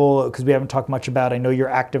careful, because we haven't talked much about, I know you're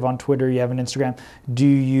active on Twitter, you have an Instagram, do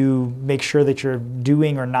you make sure that you're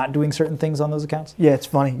doing or not doing certain things on those accounts? Yeah, it's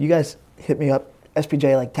funny. You guys hit me up.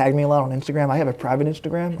 SPJ like tagged me a lot on Instagram. I have a private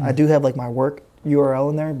Instagram. I do have like my work URL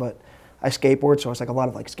in there, but I skateboard, so it's like a lot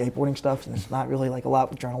of like skateboarding stuff, and it's not really like a lot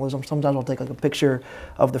with journalism. Sometimes I'll take like a picture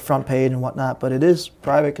of the front page and whatnot, but it is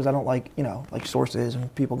private because I don't like, like sources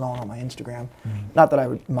and people going on my Instagram. Not that I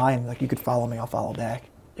would mind, like you could follow me, I'll follow back,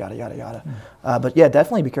 yada, yada, yada. But yeah,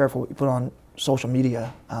 definitely be careful what you put on social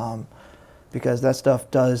media, because that stuff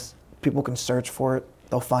people can search for it,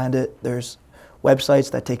 they'll find it. There's websites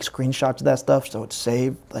that take screenshots of that stuff, so it's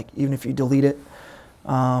saved, like even if you delete it.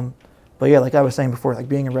 But yeah, like I was saying before, like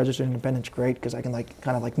being a registered independent is great because I can like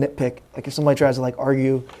kind of like nitpick. Like if somebody tries to like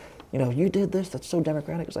argue, you know, you did this, that's so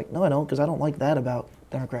Democratic. It's like, no, I don't, because I don't like that about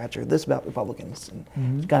Democrats or this about Republicans.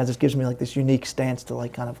 And it kind of just gives me like this unique stance to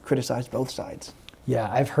like kind of criticize both sides. Yeah,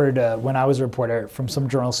 I've heard when I was a reporter from some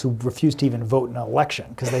journalists who refused to even vote in an election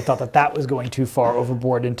because they thought that that was going too far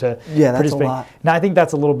overboard into Yeah, that's a lot. Now I think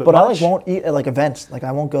that's a little bit But much. I like won't eat at like events. Like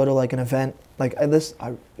I won't go to like an event. Like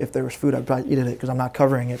if there was food, I'd probably eat it because I'm not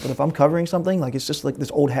covering it. But if I'm covering something, like it's just like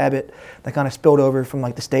this old habit that kind of spilled over from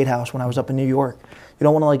like the State House when I was up in New York. You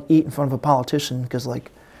don't want to like eat in front of a politician because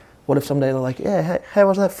like, what if someday they're like, yeah, hey,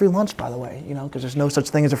 was that free lunch by the way? You know, because there's no such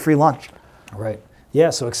thing as a free lunch. Right. Yeah,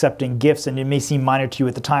 so accepting gifts, and it may seem minor to you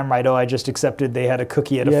at the time, right? Oh, I just accepted they had a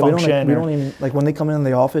cookie at a function. We don't even, like when they come in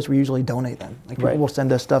the office, we usually donate them. Like people will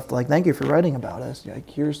send us stuff like, thank you for writing about us. Like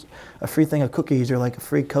here's a free thing of cookies or like a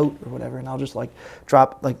free coat or whatever. And I'll just like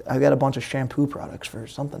drop, like I got a bunch of shampoo products for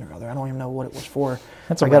something or other. I don't even know what it was for.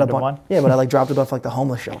 That's a random one. Yeah, but I like dropped it off like the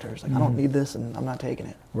homeless shelters. Like I don't need this and I'm not taking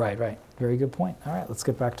it. Right, right. Very good point. All right, let's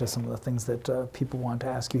get back to some of the things that people want to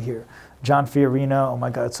ask you here. John Fiorino, oh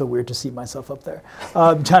my God, it's so weird to seat myself up there.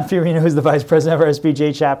 John Fiorino, who's the vice president of our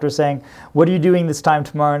SBJ chapter, saying, what are you doing this time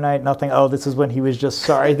tomorrow night? Nothing. Oh, this is when he was just,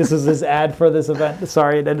 sorry, this is his ad for this event.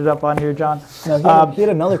 Sorry, it ended up on here, John. No, he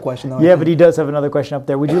had another question, though. Yeah, but he does have another question up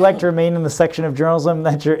there. Would you like to remain in the section of journalism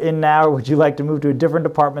that you're in now, or would you like to move to a different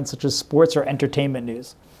department, such as sports or entertainment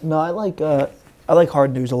news? No, I like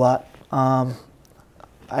hard news a lot.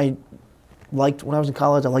 I liked, when I was in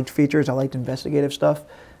college, I liked features, I liked investigative stuff.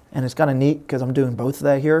 And it's kind of neat because I'm doing both of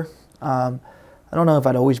that here. I don't know if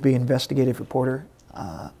I'd always be an investigative reporter.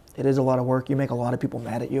 It is a lot of work. You make a lot of people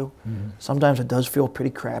mad at you. Sometimes it does feel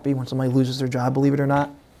pretty crappy when somebody loses their job, believe it or not.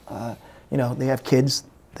 You know, they have kids,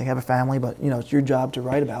 they have a family, but you know, it's your job to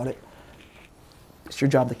write about it. It's your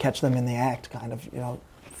job to catch them in the act, kind of, you know,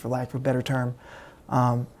 for lack of a better term.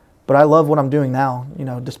 But I love what I'm doing now, you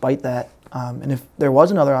know, despite that. And if there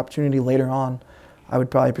was another opportunity later on, I would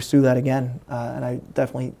probably pursue that again, and I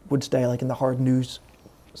definitely would stay like in the hard news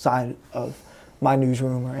side of my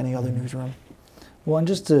newsroom or any other newsroom. Well, and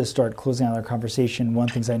just to start closing out our conversation, one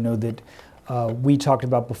of the things I know that we talked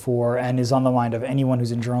about before and is on the mind of anyone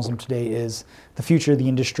who's in journalism today is the future of the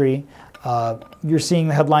industry. You're seeing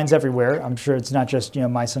the headlines everywhere. I'm sure it's not just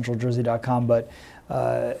mycentraljersey.com, but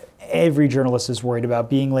every journalist is worried about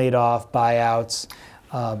being laid off, buyouts.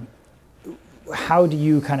 How do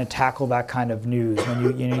you kind of tackle that kind of news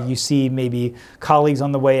when you see maybe colleagues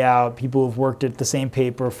on the way out, people who've worked at the same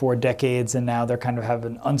paper for decades and now they're kind of have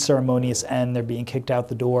an unceremonious end, they're being kicked out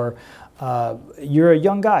the door. You're a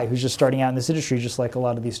young guy who's just starting out in this industry just like a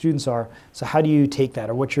lot of these students are. So how do you take that,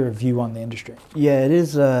 or what's your view on the industry? Yeah, it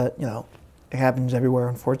is, you know, it happens everywhere,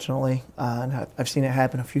 unfortunately. And I've seen it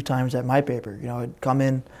happen a few times at my paper. You know, I'd come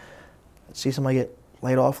in, see somebody get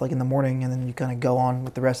laid off like in the morning, and then you kind of go on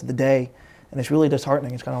with the rest of the day. And it's really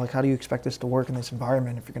disheartening. It's kind of like, how do you expect this to work in this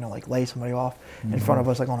environment if you're going to like lay somebody off in front of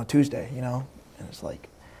us like on a Tuesday, you know? And it's like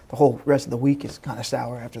the whole rest of the week is kind of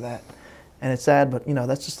sour after that. And it's sad, but you know,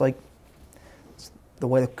 that's just like the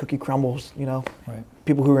way the cookie crumbles, you know? Right.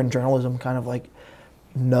 People who are in journalism kind of like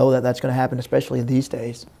know that that's going to happen, especially these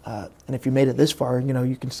days. And if you made it this far, you know,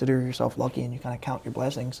 you consider yourself lucky and you kind of count your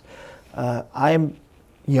blessings. I'm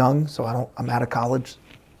young, so I'm out of college.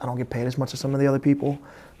 I don't get paid as much as some of the other people.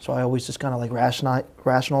 So I always just kind of like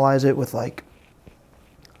rationalize it with like,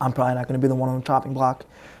 I'm probably not going to be the one on the chopping block.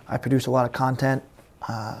 I produce a lot of content.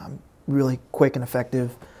 I'm really quick and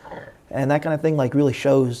effective. And that kind of thing like really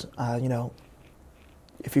shows, you know,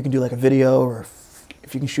 if you can do like a video or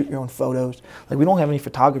if you can shoot your own photos. Like we don't have any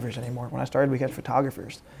photographers anymore. When I started, we had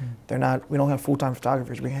photographers. We don't have full-time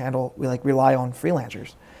photographers. We like rely on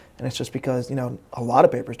freelancers. And it's just because, you know, a lot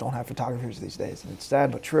of papers don't have photographers these days. And it's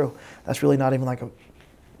sad but true. That's really not even like a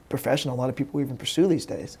profession a lot of people even pursue these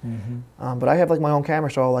days. But I have like my own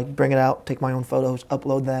camera, so I'll like bring it out, take my own photos,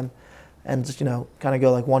 upload them, and just, you know, kind of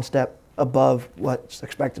go like one step above what's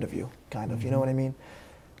expected of you, kind of, you know what I mean?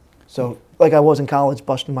 So like I was in college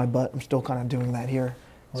busting my butt, I'm still kind of doing that here.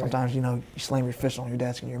 Sometimes, you know, you slam your fist on your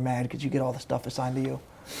desk and you're mad because you get all the stuff assigned to you.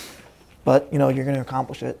 But, you know, you're going to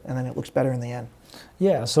accomplish it, and then it looks better in the end.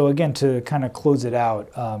 Yeah, so again, to kind of close it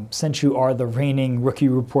out, since you are the reigning Rookie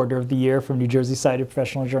Reporter of the Year from New Jersey Cited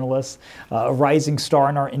Professional Journalists, a rising star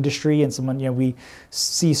in our industry, and someone, you know, we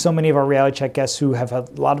see so many of our reality check guests who have had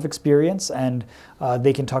a lot of experience, and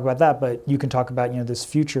they can talk about that, but you can talk about, you know, this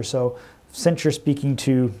future. So since you're speaking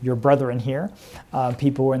to your brethren here,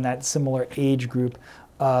 people who are in that similar age group,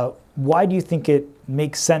 why do you think it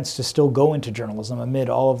makes sense to still go into journalism amid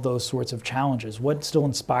all of those sorts of challenges? What still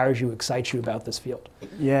inspires you, excites you about this field?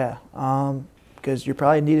 Yeah, because you're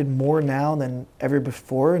probably needed more now than ever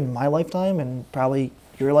before in my lifetime and probably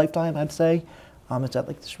your lifetime, I'd say. It's at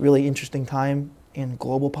like this really interesting time in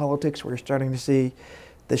global politics where you're starting to see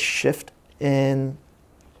this shift in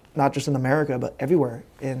not just in America, but everywhere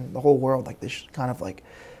in the whole world, like this kind of like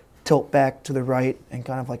tilt back to the right and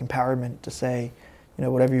kind of like empowerment to say, you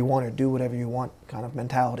know, whatever you want or do whatever you want kind of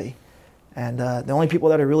mentality. And the only people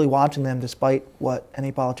that are really watching them, despite what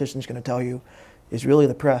any politician is going to tell you, is really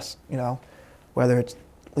the press, you know, whether it's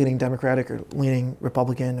leaning Democratic or leaning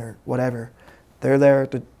Republican or whatever. They're there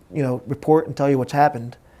to, you know, report and tell you what's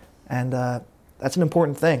happened. And that's an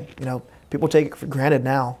important thing. You know, people take it for granted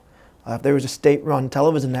now. If there was a state-run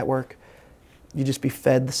television network, you'd just be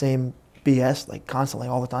fed the same BS like constantly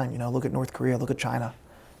all the time. You know, look at North Korea, look at China.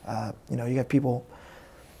 You know, you got people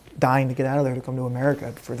dying to get out of there to come to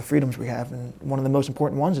America for the freedoms we have, and one of the most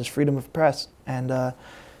important ones is freedom of press. And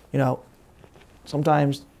you know,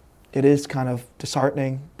 sometimes it is kind of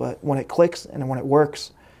disheartening, but when it clicks and when it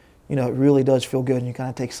works, you know, it really does feel good, and you kind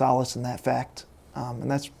of take solace in that fact. And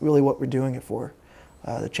that's really what we're doing it for,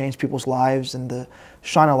 to change people's lives and to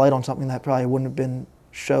shine a light on something that probably wouldn't have been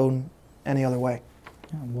shown any other way.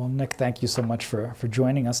 Yeah, well, Nick, thank you so much for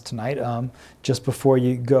joining us tonight. Just before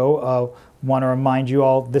you go, want to remind you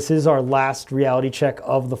all, this is our last reality check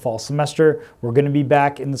of the fall semester. We're going to be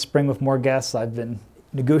back in the spring with more guests. I've been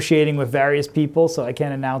negotiating with various people, so I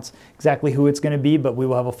can't announce exactly who it's going to be, but we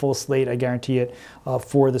will have a full slate, I guarantee it,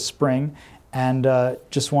 for the spring. And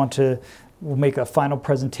just want to we'll make a final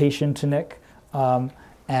presentation to Nick.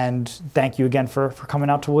 And thank you again for coming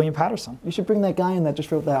out to William-Paterson. You should bring that guy in that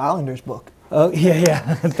just wrote that Islanders book. Oh,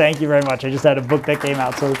 yeah. Thank you very much. I just had a book that came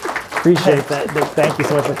out, so appreciate that. Thank you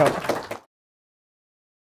so much for coming.